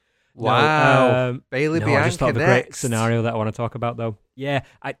 Wow. Bayley, Bianca I just thought of a next. great scenario that I want to talk about, though. Yeah,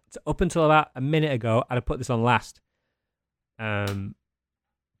 up until about a minute ago, I'd have put this on last.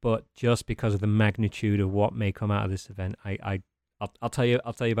 But just because of the magnitude of what may come out of this event, I'll tell you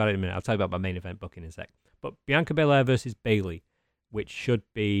about it in a minute. I'll tell you about my main event booking in a sec. But Bianca Belair versus Bayley, which should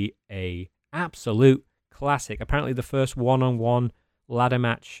be a absolute classic. Apparently the first one-on-one ladder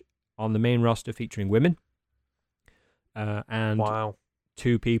match on the main roster featuring women. And wow.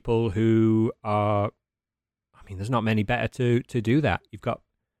 2 people who are, there's not many better to do that. You've got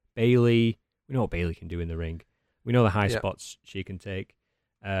Bayley. We know what Bayley can do in the ring. We know the high spots she can take.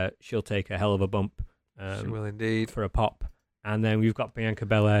 She'll take a hell of a bump. She will indeed. For a pop. And then we've got Bianca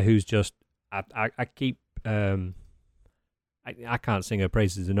Belair, who's just, I keep, I can't sing her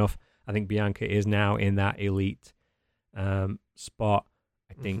praises enough. I think Bianca is now in that elite spot.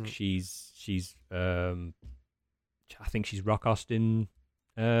 I think she's I think she's Rock Austin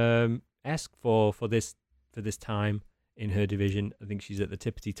esque for this time in her division. I think she's at the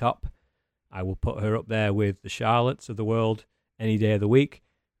tippity top. I will put her up there with the Charlottes of the world any day of the week.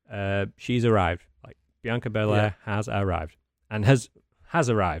 She's arrived. Like Bianca Belair has arrived and has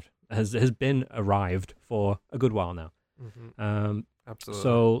been arrived for a good while now. Mm-hmm. Absolutely.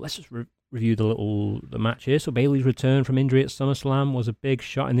 So let's just review the match here. So Bayley's return from injury at SummerSlam was a big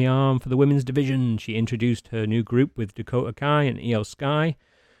shot in the arm for the women's division. She introduced her new group with Dakota Kai and Io Sky,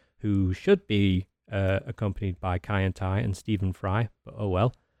 who should be accompanied by Kai and Tai and Stephen Fry, but oh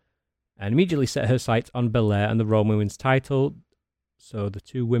well. And immediately set her sights on Belair and the Raw Women's title. So the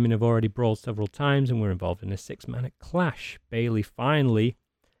two women have already brawled several times and were involved in a 6-man clash. Bayley finally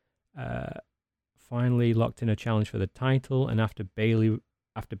locked in a challenge for the title, and after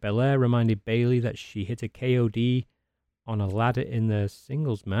Belair reminded Bayley that she hit a KOD on a ladder in the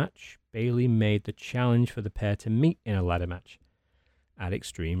singles match, Bayley made the challenge for the pair to meet in a ladder match at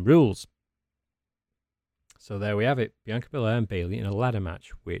Extreme Rules. So there we have it, Bianca Belair and Bayley in a ladder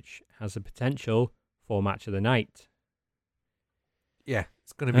match, which has the potential for match of the night. Yeah,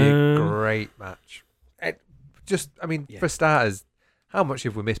 it's going to be a great match. For starters, how much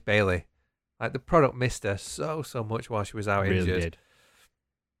have we missed Bayley? Like, the product missed her so much while she was out really injured. Did.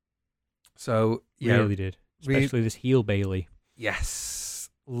 So, yeah. Really did. Especially this heel Bayley. Yes.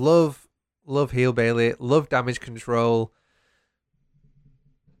 Love heel Bayley. Love Damage Control.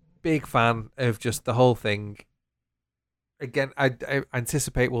 Big fan of just the whole thing. Again, I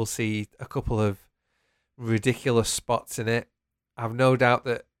anticipate we'll see a couple of ridiculous spots in it. I have no doubt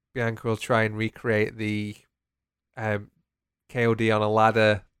that Bianca will try and recreate the KOD on a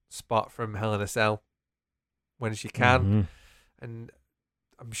ladder spot from Hell in a Cell when she can. Mm-hmm. And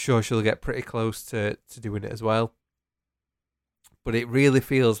I'm sure she'll get pretty close to doing it as well. But it really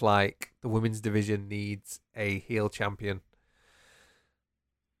feels like the women's division needs a heel champion.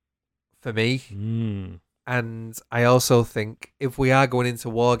 For me. And I also think if we are going into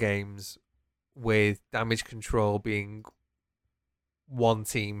War Games with Damage Control being one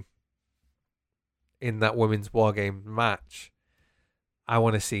team in that women's War Game match, I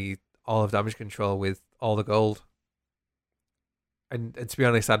want to see all of Damage Control with all the gold. And to be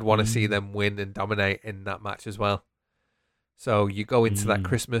honest, I'd want to see them win and dominate in that match as well. So you go into that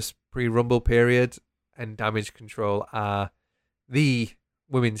Christmas pre-Rumble period, and Damage Control are the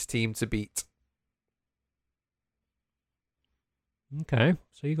women's team to beat. Okay,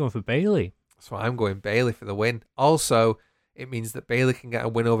 so you're going for Bayley. So I'm going Bayley for the win. Also, it means that Bayley can get a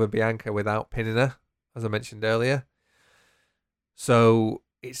win over Bianca without pinning her, as I mentioned earlier. So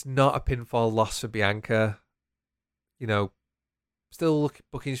it's not a pinfall loss for Bianca. You know, still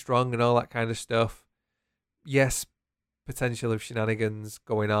looking strong and all that kind of stuff. Yes, potential of shenanigans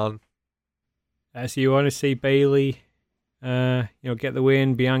going on. So you want to see Bayley, get the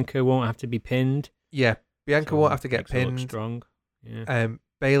win. Bianca won't have to be pinned. Yeah, Bianca won't have to get pinned. Look strong. Yeah.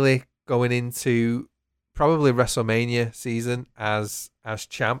 Bayley going into probably WrestleMania season as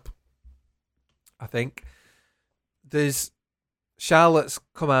champ. I think there's Charlotte's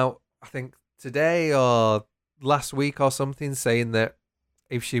come out, I think today or last week or something, saying that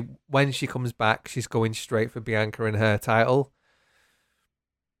when she comes back, she's going straight for Bianca and her title.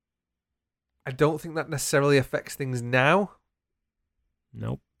 I don't think that necessarily affects things now.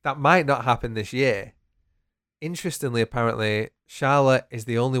 Nope. That might not happen this year. Interestingly, apparently, Charlotte is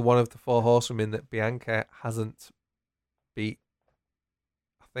the only one of the 4 horsewomen that Bianca hasn't beat.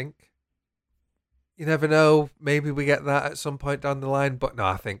 I think. You never know. Maybe we get that at some point down the line. But no,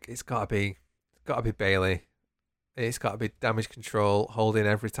 I think it's got to be Bayley. It's got to be Damage Control holding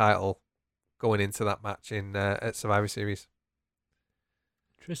every title going into that match at Survivor Series.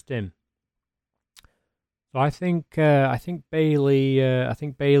 Interesting. So I think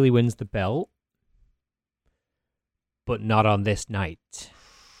Bayley wins the belt, but not on this night.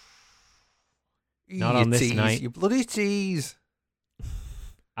 Not on this night. You bloody tease.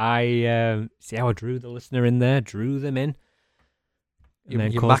 I see how I drew the listener in there, drew them in, and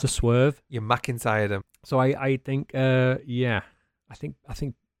then caused a swerve. You McIntyred them. So I think I think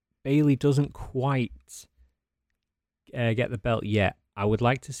Bayley doesn't quite get the belt yet. I would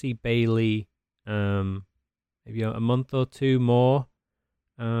like to see Bayley maybe a month or two more,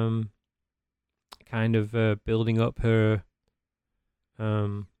 kind of building up a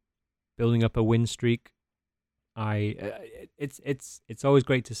win streak. It's always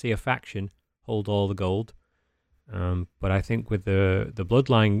great to see a faction hold all the gold, but I think with the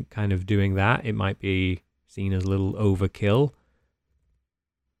Bloodline kind of doing that, it might be seen as a little overkill.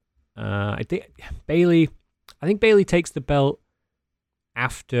 I think Bayley takes the belt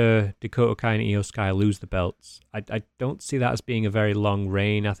after Dakota Kai and Io Sky lose the belts. I don't see that as being a very long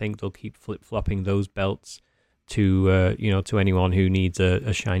reign. I think they'll keep flip-flopping those belts to anyone who needs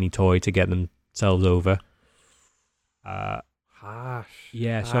a shiny toy to get themselves over. Harsh.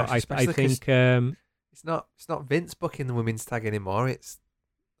 Yeah, so I think it's not Vince booking the women's tag anymore. It's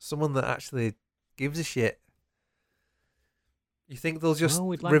someone that actually gives a shit. You think they'll just Well,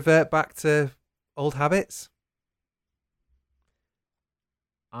 revert back to old habits?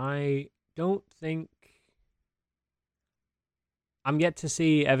 I don't think. I'm yet to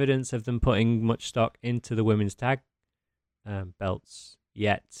see evidence of them putting much stock into the women's tag belts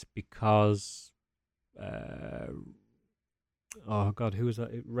yet because. Oh God, who was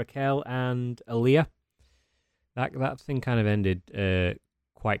that? Raquel and Aaliyah. That thing kind of ended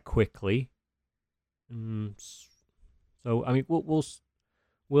quite quickly. So I mean, we'll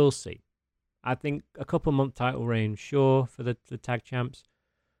see. I think a couple month title reign, sure, for the tag champs,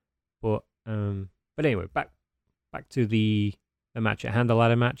 but anyway, back to the match at hand, the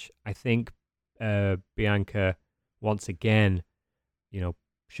ladder match. I think Bianca once again,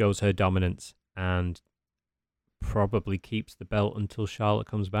 shows her dominance and probably keeps the belt until Charlotte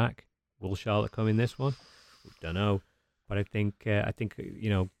comes back. Will Charlotte come in this one? Don't know, but I think I think we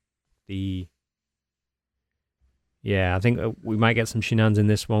might get some shenanigans in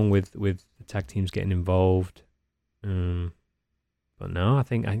this one with the tag teams getting involved. But no, I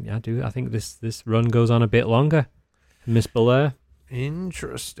think I do. I think this run goes on a bit longer. Miss Belair.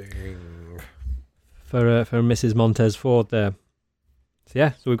 Interesting. For Mrs. Montez Ford there. So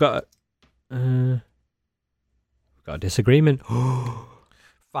yeah, so we've got a disagreement.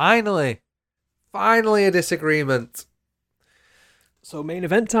 Finally a disagreement. So main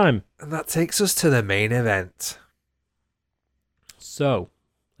event time. And that takes us to the main event. So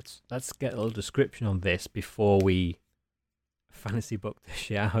let's get a little description on this before we fantasy book the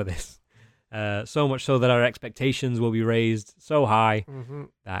shit out of this. So much so that our expectations will be raised so high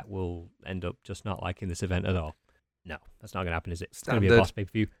that we'll end up just not liking this event at all. No, that's not going to happen, is it? It's going to be a boss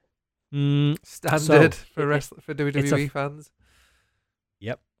pay-per-view. Standard for WWE fans.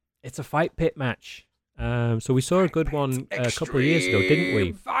 Yep. It's a fight pit match. So we saw a good one a couple of years ago, didn't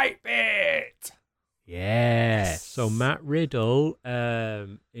we? Fight pit! Yeah. Yes. So Matt Riddle,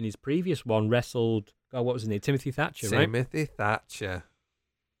 in his previous one, wrestled, what was his name? Timothy Thatcher, right? Timothy Thatcher.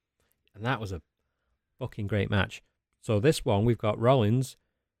 And that was a fucking great match. So this one, we've got Rollins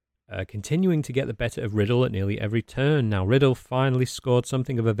continuing to get the better of Riddle at nearly every turn. Now, Riddle finally scored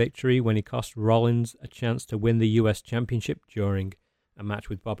something of a victory when he cost Rollins a chance to win the US Championship during a match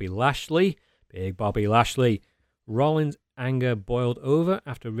with Bobby Lashley. Big Bobby Lashley. Rollins' anger boiled over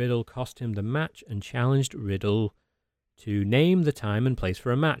after Riddle cost him the match and challenged Riddle to name the time and place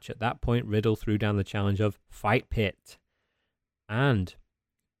for a match. At that point, Riddle threw down the challenge of Fight Pit. And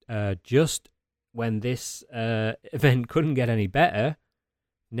just when this event couldn't get any better,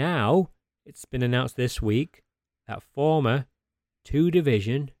 now it's been announced this week that former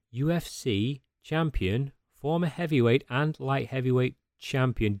two-division UFC champion, former heavyweight and light heavyweight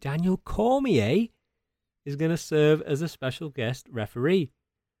champion Daniel Cormier is going to serve as a special guest referee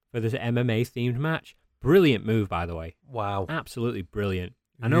for this MMA-themed match. Brilliant move, by the way. Wow. Absolutely brilliant.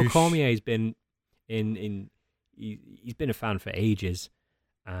 I know Cormier's been he's been a fan for ages.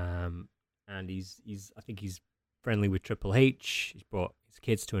 And I think he's friendly with Triple H. He's brought his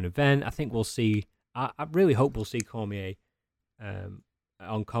kids to an event. I think we'll see. I really hope we'll see Cormier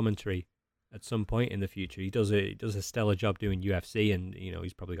on commentary at some point in the future. He does a stellar job doing UFC, and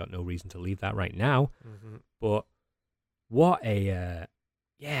he's probably got no reason to leave that right now. But what a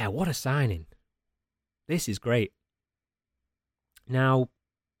signing! This is great. Now,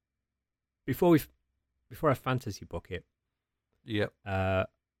 before I fantasy book it. Yep. I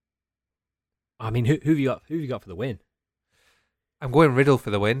mean, who have you got? Who have you got for the win? I'm going Riddle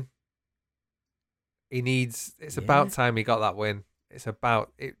for the win. It's about time he got that win. It's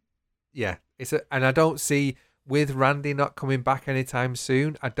about it. Yeah. And I don't see, with Randy not coming back anytime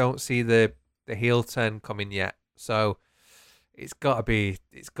soon, I don't see the heel turn coming yet. So it's gotta be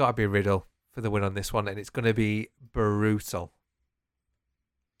Riddle for the win on this one, and it's gonna be brutal.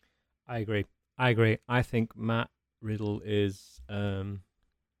 I agree. I think Matt Riddle is. I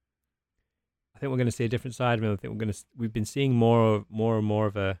think we're going to see a different side of him. I think we've been seeing more and more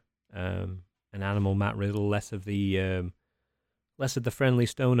of an animal Matt Riddle, less of the friendly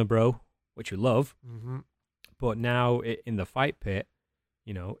stoner bro, which we love. But now in the fight pit,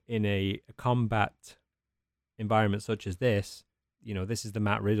 in a combat environment such as this, this is the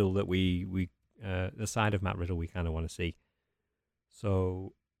Matt Riddle that we the side of Matt Riddle we kind of want to see.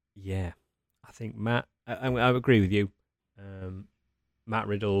 So yeah, I think Matt. I agree with you. Matt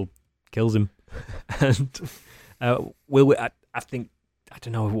Riddle kills him, and will we? I think I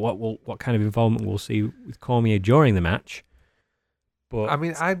don't know what kind of involvement we'll see with Cormier during the match. But I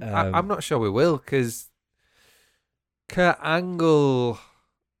mean, I'm not sure we will, because Kurt Angle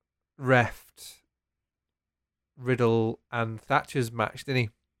refed Riddle and Thatcher's match, didn't he?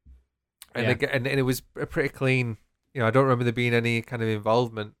 And again, and it was a pretty clean I don't remember there being any kind of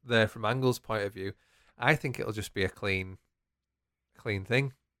involvement there from Angle's point of view. I think it'll just be a clean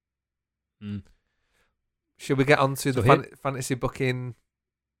thing. Mm. Should we get on to the fantasy booking,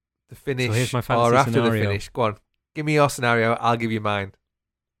 the finish, so here's my fantasy or after scenario. the finish? Go on. Give me your scenario. I'll give you mine.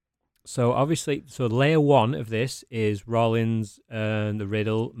 So obviously, layer 1 of this is Rollins and the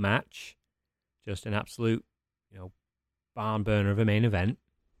Riddle match. Just an absolute, barn burner of a main event.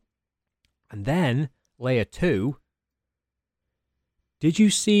 And then layer 2. Did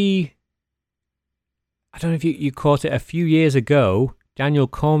you see? I don't know if you caught it a few years ago. Daniel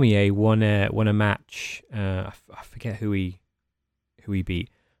Cormier won a match. I forget who he beat,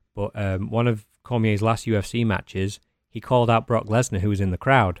 but one of Cormier's last UFC matches, he called out Brock Lesnar, who was in the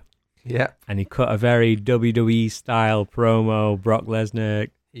crowd. Yeah, and he cut a very WWE style promo. Brock Lesnar,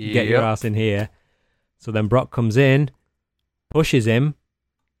 get your ass in here. So then Brock comes in, pushes him,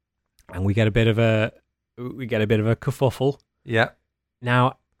 and we get a bit of a kerfuffle. Yeah.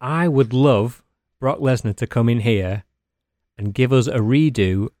 Now I would love Brock Lesnar to come in here and give us a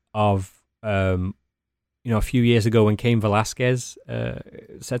redo of a few years ago when Cain Velasquez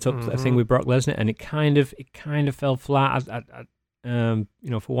set up a thing with Brock Lesnar, and it kind of fell flat.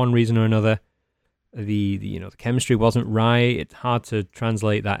 For one reason or another, the chemistry wasn't right. It's hard to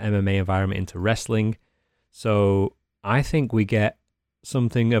translate that MMA environment into wrestling. So I think we get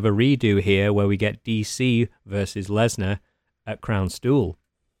something of a redo here, where we get DC versus Lesnar at Crown Stool.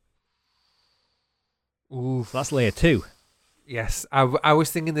 Ooh, so that's layer 2. Yes, I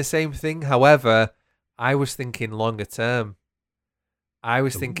was thinking the same thing. However, I was thinking longer term. I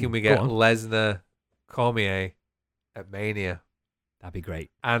was thinking we get Lesnar Cormier at Mania. That'd be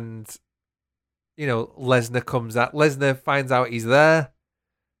great. And, Lesnar comes out. Lesnar finds out he's there.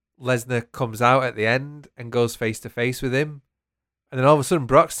 Lesnar comes out at the end and goes face to face with him. And then all of a sudden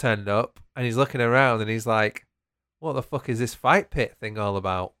Brock's turned up and he's looking around and he's like, what the fuck is this fight pit thing all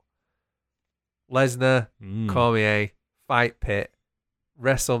about? Lesnar, Cormier, fight pit,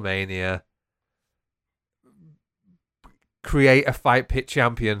 WrestleMania. Create a fight pit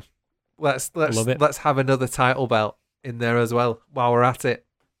champion. Let's have another title belt in there as well while we're at it.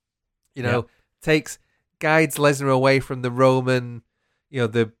 Guides Lesnar away from the Roman,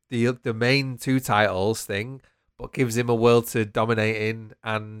 the main 2 titles thing, but gives him a world to dominate in.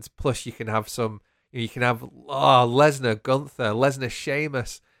 And plus you can have Lesnar, Gunther, Lesnar,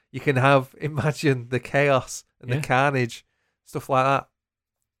 Sheamus. You can imagine the chaos and the carnage, stuff like that.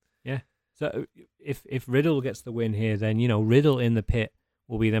 Yeah. So if Riddle gets the win here, then, Riddle in the pit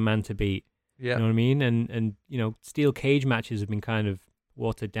will be the man to beat. Yeah. You know what I mean? And steel cage matches have been kind of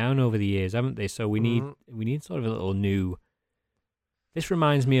watered down over the years, haven't they? So we need sort of a little new. This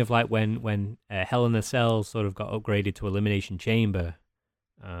reminds me of like when Hell in a Cell sort of got upgraded to Elimination Chamber.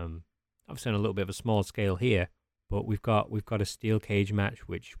 Obviously on a little bit of a small scale here, but we've got a steel cage match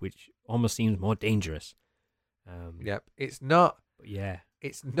which almost seems more dangerous. Yep. It's not. Yeah.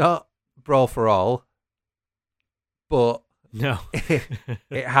 It's not Brawl for All, but no,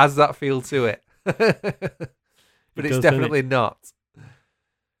 it has that feel to it. But it's definitely not.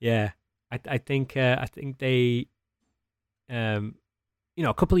 Yeah, I think they, a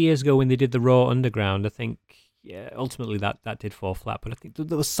couple of years ago when they did the Raw Underground, I think ultimately that did fall flat. But I think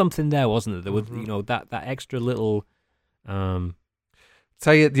there was something there, wasn't there? There was that extra little.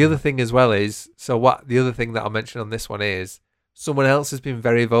 Tell you the other thing as well is the other thing that I'll mention on this one is someone else has been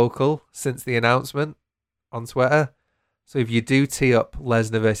very vocal since the announcement on Twitter. So if you do tee up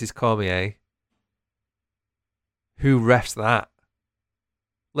Lesnar versus Cormier, who refs that?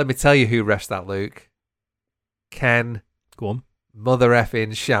 Let me tell you who refs that, Luke. Ken. Go on. Mother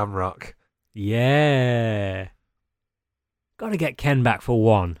effing Shamrock. Yeah. Got to get Ken back for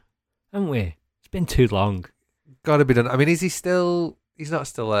one, haven't we? It's been too long. Got to be done. I mean, is he still... He's not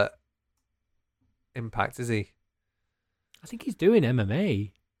still at Impact, is he? I think he's doing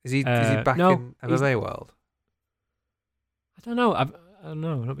MMA. Is he back in MMA world? I don't know. I don't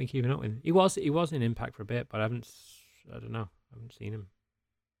know. I've not been keeping up with him. He was in Impact for a bit, but I don't know. I haven't seen him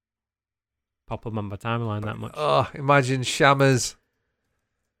pop up on my timeline that much. Oh, imagine Shammers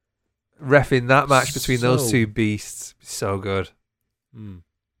reffing that match between those two beasts. So good.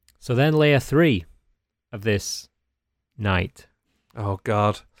 So then layer 3 of this night. Oh,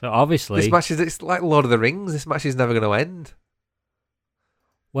 God. So obviously... This match it's like Lord of the Rings. This match is never going to end.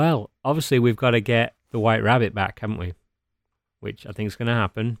 Well, obviously we've got to get the White Rabbit back, haven't we? Which I think is going to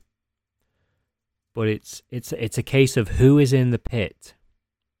happen. But it's a case of who is in the pit.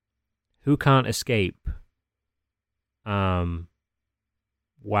 Who can't escape while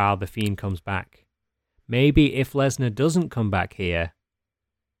The Fiend comes back. Maybe if Lesnar doesn't come back here,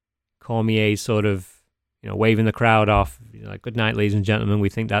 Cormier's sort of, waving the crowd off, like, good night, ladies and gentlemen, we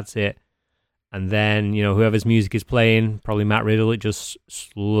think that's it. And then, whoever's music is playing, probably Matt Riddle, it just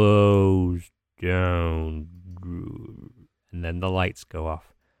slows down. And then the lights go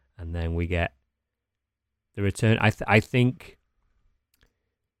off. And then we get the return. I think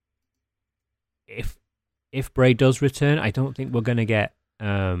if Bray does return, I don't think we're going to get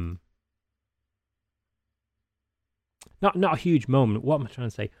not a huge moment. What am I trying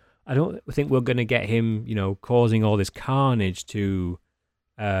to say? I don't think we're going to get him, causing all this carnage to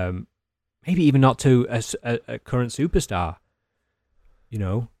maybe even not to a current superstar.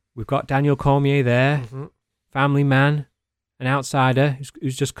 We've got Daniel Cormier there, Mm-hmm. family man, an outsider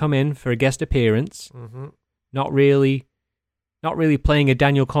who's just come in for a guest appearance. Mm-hmm. Not really playing a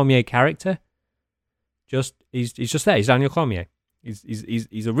Daniel Cormier character. He's just there. He's Daniel Cormier.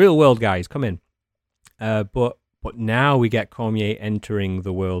 He's a real world guy. He's come in. But now we get Cormier entering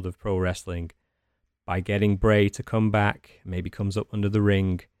the world of pro wrestling by getting Bray to come back. Maybe comes up under the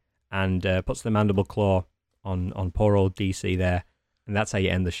ring and puts the mandible claw on poor old DC there, and that's how you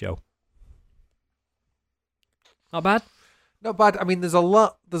end the show. Not bad. Not bad. I mean, there's a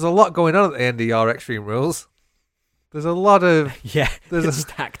lot going on at the end of your Extreme Rules. There's a lot of There's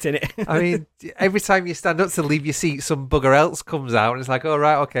stacked in it. I mean, every time you stand up to leave your seat, some bugger else comes out, and it's like, oh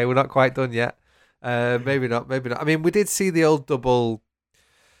right, okay, we're not quite done yet. Maybe not. I mean, we did see the old double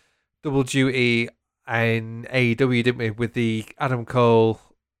duty in AEW, didn't we, with the Adam Cole,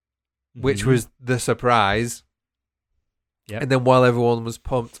 which was the surprise. Yep. And then while everyone was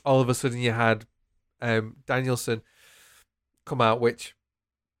pumped, all of a sudden you had Danielson come out, which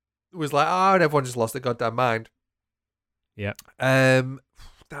was like, oh, and everyone just lost their goddamn mind. Yeah. I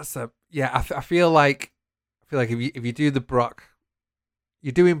feel like if you do the Brock,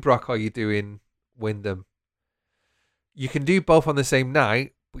 you're doing Brock or you're doing Wyndham. You can do both on the same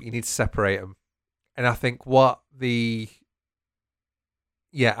night, but you need to separate them. And I think I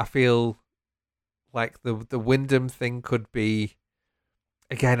feel like the Wyndham thing could be,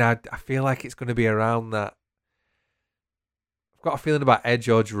 again, I feel like it's going to be around that. I've got a feeling about Edge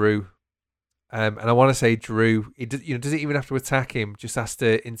or Drew. And I want to say Drew, doesn't even have to attack him, just has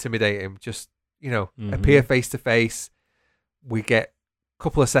to intimidate him. Just, appear face to face. We get a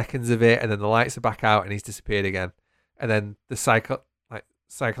couple of seconds of it, and then the lights are back out, and he's disappeared again. And then the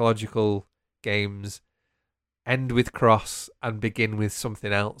psychological games end with Cross and begin with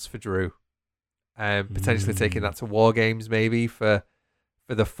something else for Drew. Potentially taking that to War Games, maybe for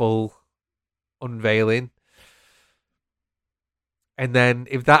the full unveiling. And then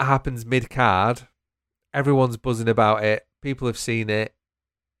if that happens mid-card, everyone's buzzing about it. People have seen it.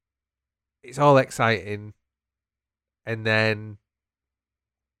 It's all exciting. And then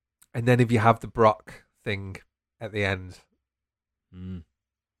if you have the Brock thing at the end. I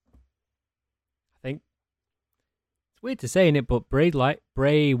think it's weird to say, innit, but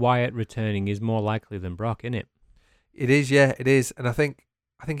Bray Wyatt returning is more likely than Brock, innit? It is, yeah, it is. And I think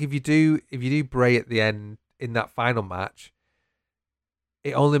if you do Bray at the end in that final match,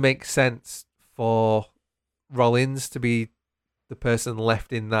 it only makes sense for Rollins to be the person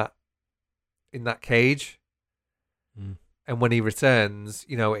left in that cage. And when he returns,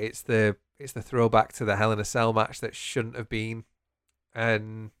 it's the throwback to the Hell in a Cell match that shouldn't have been,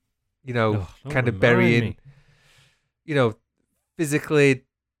 and kind of burying, physically,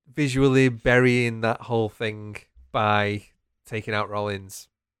 visually burying that whole thing by taking out Rollins.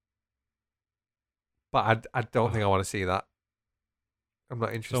 But I don't think I want to see that. I'm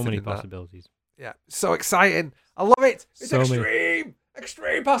not interested in that. So many possibilities. Yeah, so exciting. I love it. It's So extreme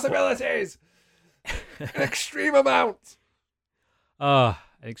possibilities. An extreme amount. An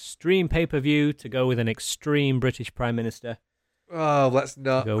extreme pay-per-view to go with an extreme British Prime Minister. Oh, let's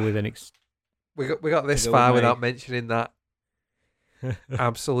not. Go with an we got this far without mentioning that.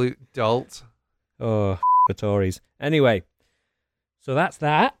 Absolute dolt. Oh, the Tories. Anyway, so that's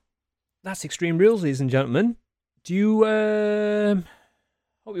that. That's Extreme Rules, ladies and gentlemen. Do you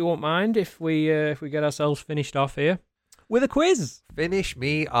hope you won't mind if we get ourselves finished off here with a quiz? Finish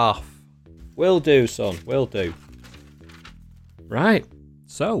me off. Will do, son. Will do. Right.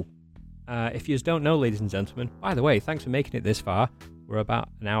 So, if you don't know, ladies and gentlemen, by the way, thanks for making it this far. We're about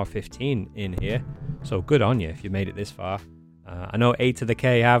an hour 15 in here, so good on you if you made it this far. I know A to the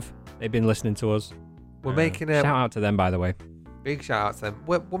K have. They've been listening to us. We're making a shout out to them, by the way. Big shout out to them.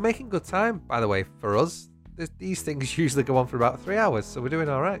 We're making good time, by the way, for us. These things usually go on for about 3 hours, so we're doing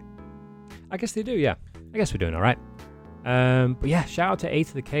all right. I guess they do, yeah. I guess we're doing all right. But yeah, shout out to A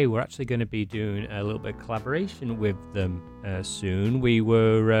to the K. We're actually going to be doing a little bit of collaboration with them soon. We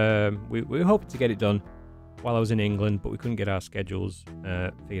were hoping to get it done while I was in England, but we couldn't get our schedules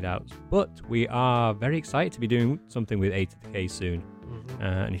figured out. But we are very excited to be doing something with A to the K soon. Mm-hmm.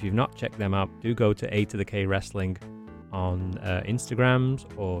 And if you've not checked them out, do go to A to the K Wrestling on Instagrams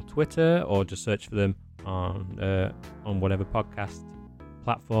or Twitter, or just search for them on whatever podcast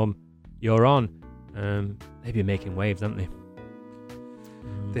platform you're on. They've been making waves, haven't they?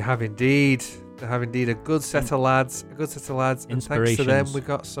 They have indeed. They have indeed a good set of lads. And thanks to them, we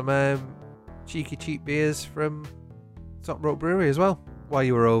got some cheeky cheap beers from Top Rope Brewery as well while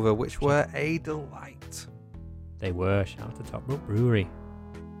you were over, which were a delight. They were. Shout out to Top Rope Brewery.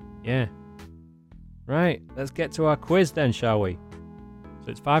 Yeah. Right, let's get to our quiz then, shall we?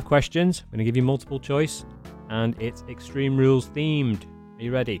 So it's 5 questions. I'm going to give you multiple choice, and it's Extreme Rules themed. Are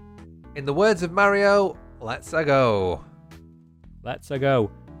you ready? In the words of Mario, let's go. Let's go.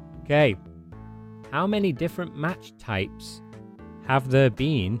 Okay. How many different match types have there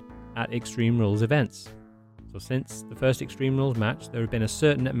been at Extreme Rules events? So since the first Extreme Rules match, there have been a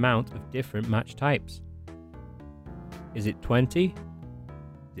certain amount of different match types. Is it 20?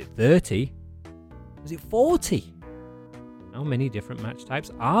 Is it 30? Is it 40? How many different match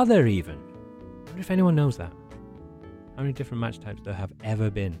types are there even? I wonder if anyone knows that. How many different match types there have ever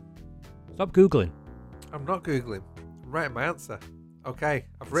been? Stop Googling. I'm not Googling. I'm writing my answer. Okay,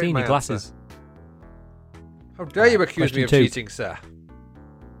 I've written Seeing my your glasses. answer. How dare you accuse me of cheating, sir?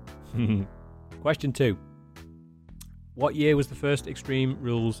 Question 2. What year was the first Extreme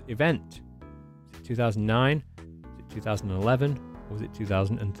Rules event? Was it 2009? Was it 2011? Or was it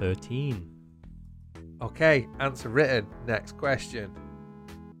 2013? Okay, answer written. Next question.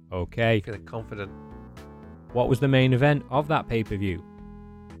 Okay. Feeling confident. What was the main event of that pay-per-view?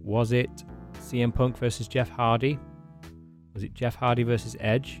 Was it CM Punk versus Jeff Hardy? Was it Jeff Hardy versus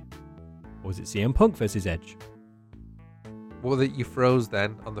Edge? Or was it CM Punk versus Edge? What that you froze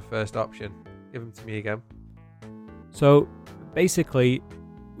then on the first option? Give them to me again. So basically,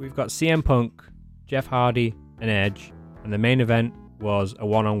 we've got CM Punk, Jeff Hardy, and Edge, and the main event was a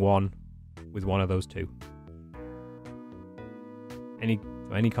one-on-one with one of those two.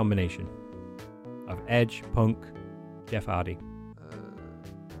 Any combination of Edge, Punk, Jeff Hardy.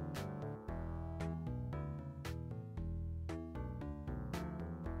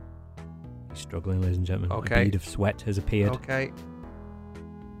 He's struggling, ladies and gentlemen. Okay. A bead of sweat has appeared. Okay.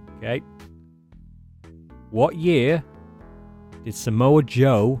 Okay. What year did Samoa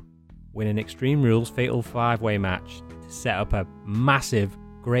Joe win an Extreme Rules Fatal 5-Way match to set up a massive,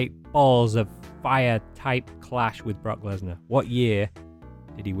 great balls of fire type clash with Brock Lesnar? What year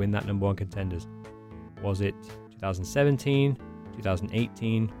did he win that number 1 contenders? Was it 2017,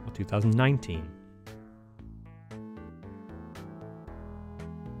 2018, or 2019?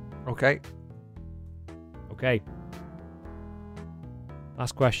 Okay. Okay.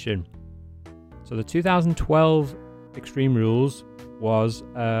 Last question. So the 2012 Extreme Rules was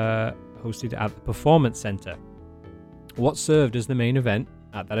hosted at the Performance Center. What served as the main event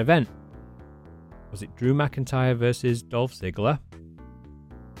at that event? Was it Drew McIntyre versus Dolph Ziggler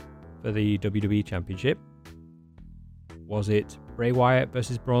for the WWE Championship? Was it Bray Wyatt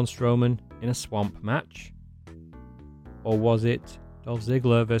versus Braun Strowman in a swamp match? Or was it Dolph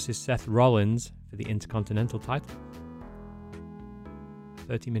Ziggler versus Seth Rollins for the Intercontinental title?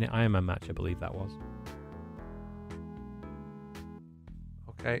 30-minute Iron Man match, I believe that was.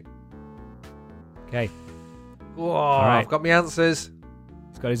 Okay. Okay. Whoa, All right. I've got my answers.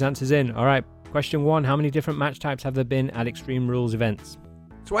 He's got his answers in. All right. Question 1. How many different match types have there been at Extreme Rules events?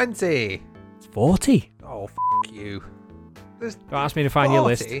 20. It's 40. Oh, you. There's Don't ask me to find your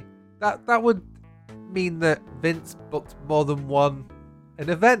list. That would mean that Vince booked more than an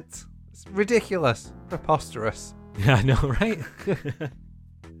event. It's ridiculous. Preposterous. Yeah, I know, right?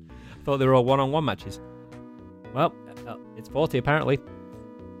 Thought they were all one-on-one matches. Well, it's 40 apparently.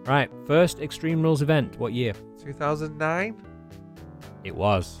 Right, first Extreme Rules event. What year? 2009? It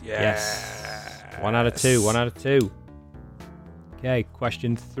was. Yes. 1 out of 2. 1 out of 2. Okay,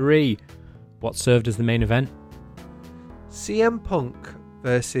 question 3. What served as the main event? CM Punk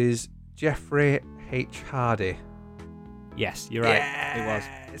versus Jeffrey H. Hardy. Yes, you're right. Yes.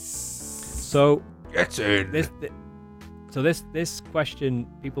 It was. So Get in. This question,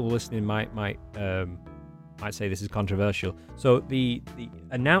 people listening might say this is controversial. So the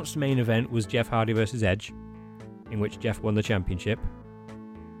announced main event was Jeff Hardy versus Edge, in which Jeff won the championship.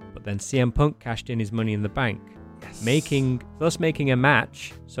 But then CM Punk cashed in his Money in the Bank, Yes. making a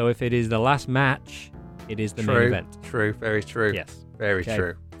match. So if it is the last match, it is the main event. True. Very true. Yes. Very Okay.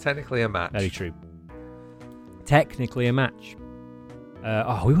 true. Technically a match. Very true. Technically a match.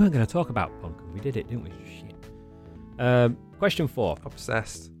 We weren't going to talk about Punk. We did it, didn't we? Shit. Question 4.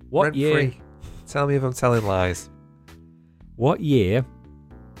 Obsessed. What Rent year? free. Tell me if I'm telling lies. What year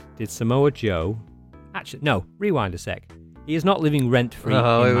did Samoa Joe... Actually, no, rewind a sec. He is not living rent-free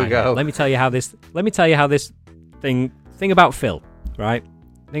Oh, in here my we go. head. Let me tell you how this thing about Phil, right?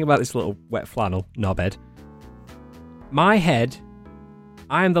 Think about this little wet flannel knobhead. My head,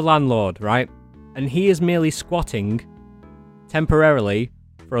 I am the landlord, right? And he is merely squatting temporarily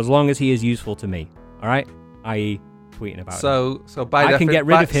for as long as he is useful to me, all right? I.e., tweeting about him. So by I can get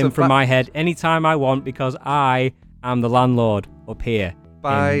rid of him from my head anytime I want because I am the landlord up here.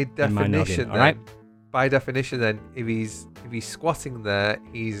 By in my definition, noggin, all right? By definition, then, if he's squatting there,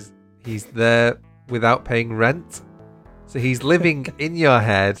 he's there without paying rent. So he's living in your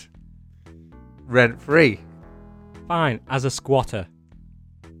head, rent free. Fine, as a squatter,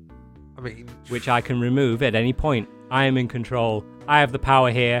 I mean, which I can remove at any point. I am in control. I have the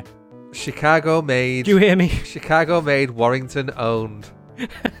power here. Chicago made. Do you hear me? Chicago made, Warrington owned.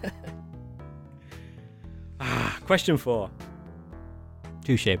 Question 4.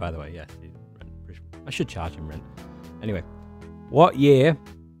 Touche, by the way. Yes, I should charge him rent. Anyway, what year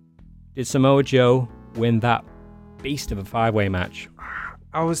did Samoa Joe win that beast of a 5-way match?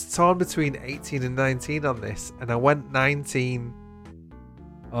 I was torn between 18 and 19 on this, and I went 19.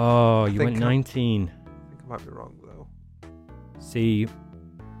 Oh, you went 19. I think I might be wrong, though. See,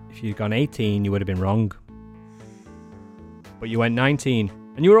 if you'd gone 18, you would have been wrong. But you went 19,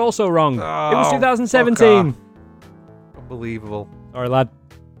 and you were also wrong. Oh, it was 2017. Unbelievable. Sorry, lad.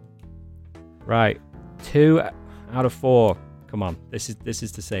 Right, 2 out of 4. Come on, this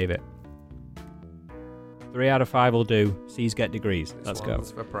is to save it. 3 out of 5 will do. C's get degrees. Let's go.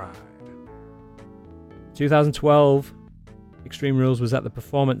 For pride. 2012, Extreme Rules was at the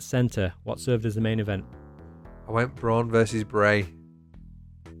Performance Center. What served as the main event? I went Braun versus Bray.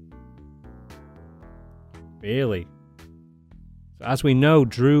 Really? So as we know,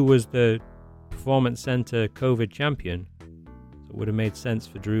 Drew was the Performance Center COVID champion. So it would have made sense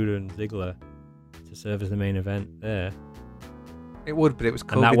for Drew and Ziggler to serve as the main event there. It would, but it was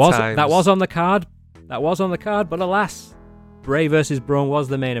COVID and times. that was on the card. That was on the card, but alas, Bray versus Braun was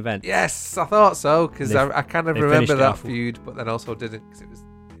the main event. Yes, I thought so, because I kind of remember that off. feud, but then also didn't, because it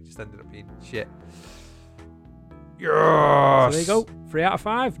just ended up being shit. Yes! So there you go. 3 out of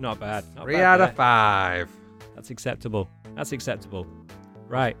 5. Not bad. Not 3 bad out there. of 5. That's acceptable.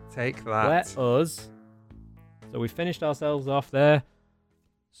 Right. Take that. Let us. So we finished ourselves off there.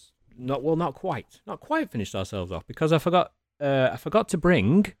 Not quite. Not quite finished ourselves off because I forgot to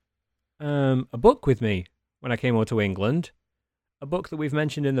bring a book with me when I came over to England. A book that we've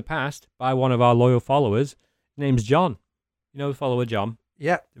mentioned in the past by one of our loyal followers. His name's John. You know the follower John?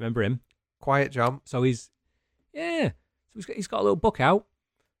 Yeah. Remember him? Quiet John. So he's got a little book out.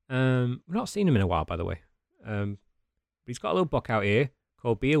 We've not seen him in a while, by the way. But he's got a little book out here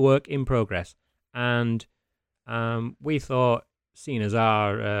called Be a Work in Progress. And we thought, seeing as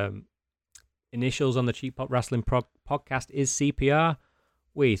our initials on the Cheap Pop Wrestling podcast is CPR,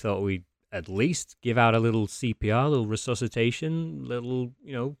 we thought we'd at least give out a little CPR, a little resuscitation, little,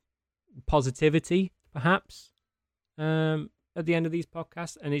 positivity, perhaps, at the end of these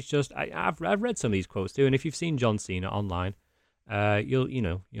podcasts. And it's just, I've read some of these quotes too. And if you've seen John Cena online, you'll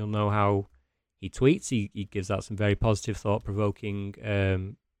know how he tweets. He gives out some very positive, thought-provoking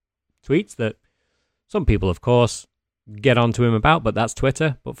tweets that some people, of course, get onto him about, but that's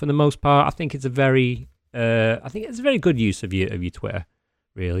Twitter. But for the most part, I think it's a very good use of your Twitter,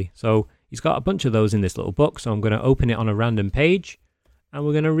 really. So he's got a bunch of those in this little book. So I'm going to open it on a random page, and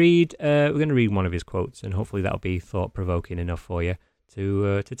we're going to read one of his quotes, and hopefully that'll be thought-provoking enough for you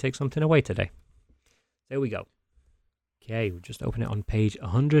to take something away today. There we go. Okay, we'll just open it on page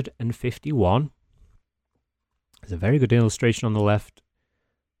 151. There's a very good illustration on the left.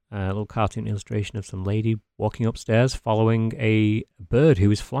 A little cartoon illustration of some lady walking upstairs following a bird who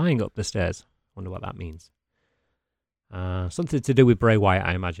is flying up the stairs. Wonder what that means. Something to do with Bray Wyatt,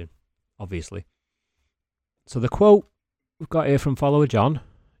 I imagine. Obviously. So the quote we've got here from follower John.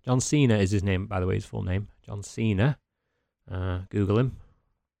 John Cena is his name, by the way, his full name. John Cena. Google him.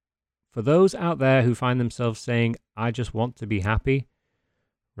 For those out there who find themselves saying, I just want to be happy,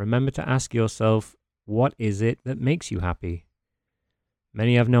 remember to ask yourself, what is it that makes you happy?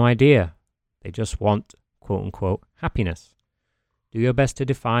 Many have no idea. They just want, quote-unquote, happiness. Do your best to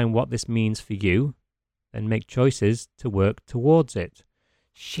define what this means for you, then make choices to work towards it.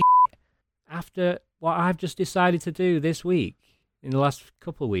 Shit. After what I've just decided to do this week, in the last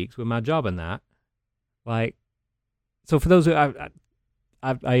couple of weeks with my job and that, so for those who...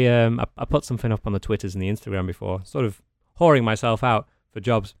 I put something up on the Twitters and the Instagram before, sort of whoring myself out for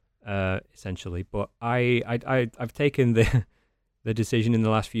jobs, essentially. But I've taken the decision in the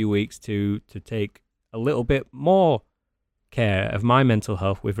last few weeks to take a little bit more care of my mental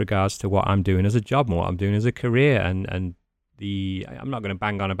health with regards to what I'm doing as a job and what I'm doing as a career. And I'm not going to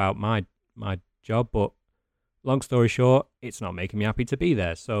bang on about my job, but long story short, it's not making me happy to be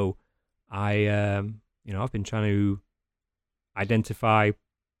there. So I've been trying to identify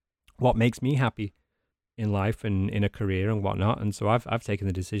what makes me happy in life and in a career and whatnot. And so I've taken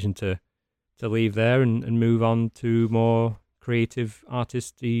the decision to leave there and move on to more creative,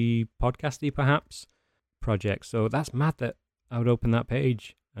 artisty, podcasty perhaps projects. So that's mad that I would open that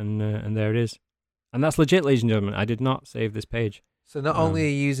page and there it is. And that's legit, ladies and gentlemen. I did not save this page. So not only are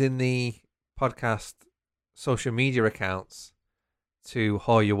you using the podcast social media accounts to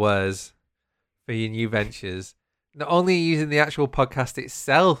haul your wares for your new ventures, not only are you using the actual podcast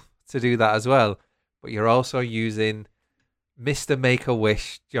itself to do that as well, but you're also using Mr.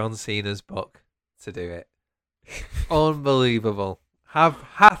 Make-A-Wish, John Cena's book, to do it. Unbelievable. Have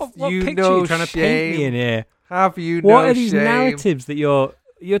what you picture no are you trying shame? to paint me in here? Have you What no are these shame? narratives that you're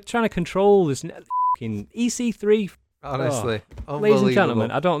trying to control? This fucking EC3. Honestly, Ladies and gentlemen,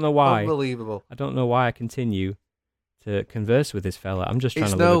 I don't know why. Unbelievable. I don't know why I continue to converse with this fella. I'm just trying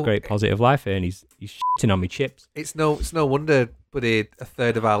It's to live no- a great positive life here, and he's shitting on me chips. It's no wonder, buddy, a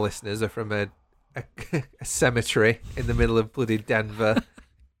third of our listeners are from a cemetery in the middle of bloody Denver,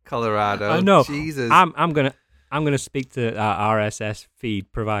 Colorado. I know. Jesus. I'm gonna speak to our RSS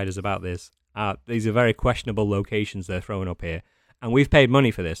feed providers about this. These are very questionable locations they're throwing up here, and we've paid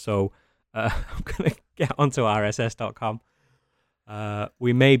money for this, so I'm gonna get onto RSS.com.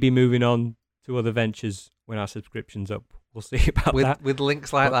 We may be moving on to other ventures when our subscription's up. We'll see about that. With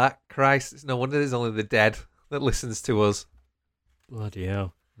links like that, Christ, it's no wonder there's only the dead that listens to us. Bloody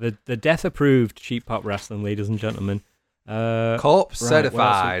hell. The death approved Cheap Pop Wrestling, ladies and gentlemen. Corpse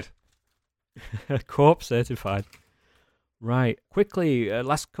certified. Corpse certified. Right. Quickly,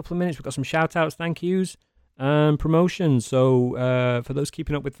 last couple of minutes, we've got some shout outs, thank yous, and promotions. So for those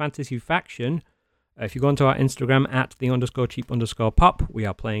keeping up with Fantasy Faction, if you go onto our Instagram at @the_cheap_pop, we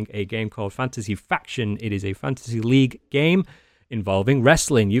are playing a game called Fantasy Faction. It is a fantasy league game involving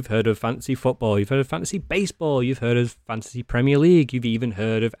wrestling. You've heard of fantasy football, you've heard of fantasy baseball, you've heard of fantasy Premier League, you've even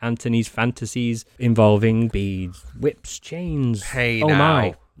heard of Anthony's fantasies involving beads, whips, chains. Hey, oh now.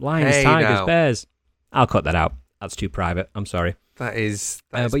 my, lions, Hey, tigers, now. bears. I'll cut that out. That's too private. I'm sorry. That is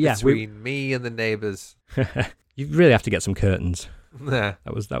but yeah, between me and the neighbours. You really have to get some curtains. Nah.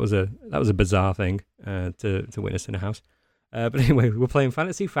 That was a bizarre thing to witness in a house. But anyway, we're playing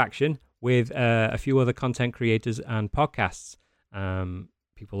Fantasy Faction with a few other content creators and podcasts.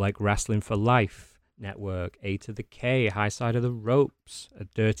 People like Wrestling for Life Network, A to the K, High Side of the Ropes,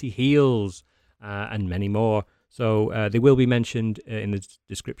 Dirty Heels, and many more. So they will be mentioned in the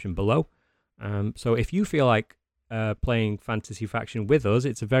description below. So if you feel like playing Fantasy Faction with us,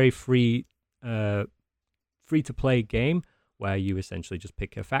 it's a very free to play game where you essentially just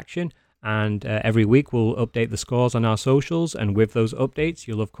pick a faction, and every week we'll update the scores on our socials, and with those updates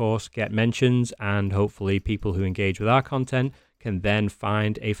you'll of course get mentions, and hopefully people who engage with our content can then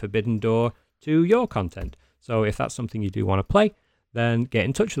find a forbidden door to your content. So if that's something you do want to play, then get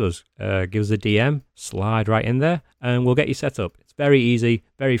in touch with us. Give us a DM, slide right in there, and we'll get you set up. It's very easy,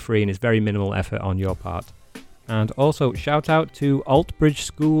 very free, and it's very minimal effort on your part. And also, shout out to Altbridge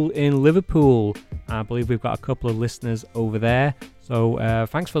School in Liverpool. I believe we've got a couple of listeners over there. So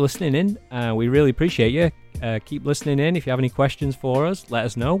thanks for listening in. We really appreciate you. Keep listening in. If you have any questions for us, let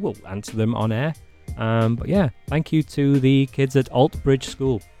us know. We'll answer them on air. But yeah, thank you to the kids at Altbridge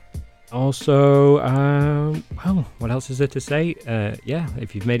School. Also, well, what else is there to say? Yeah,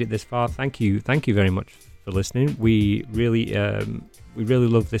 if you've made it this far, thank you very much for listening. We really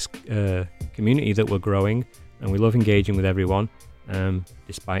love this community that we're growing, and we love engaging with everyone.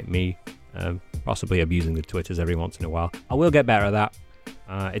 Despite me possibly abusing the Twitters every once in a while, I will get better at that.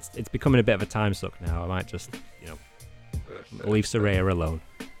 It's becoming a bit of a time suck now. I might just leave Soraya alone.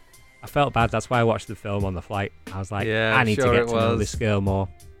 I felt bad. That's why I watched the film on the flight. I was like, Yeah, I need to get to know this girl more.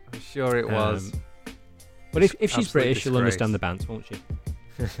 I'm sure it was. But if she's Absolute British, she'll disgrace. understand the bands, won't she?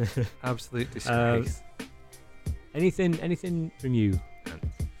 Absolute disgrace. Anything from you?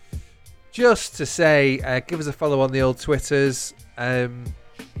 Just to say, give us a follow on the old Twitters. If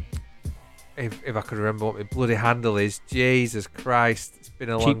I could remember what my bloody handle is. Jesus Christ, it's been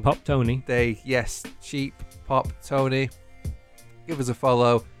a long Cheap Pop Tony. day. Yes, Cheap Pop Tony. Give us a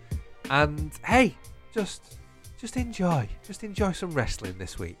follow. And hey, just enjoy. Just enjoy some wrestling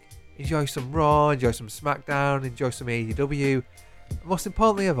this week. Enjoy some Raw, enjoy some SmackDown, enjoy some AEW. And most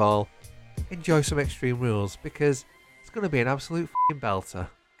importantly of all, enjoy some Extreme Rules, because it's going to be an absolute f***ing belter.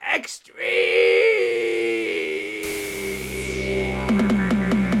 Extreme!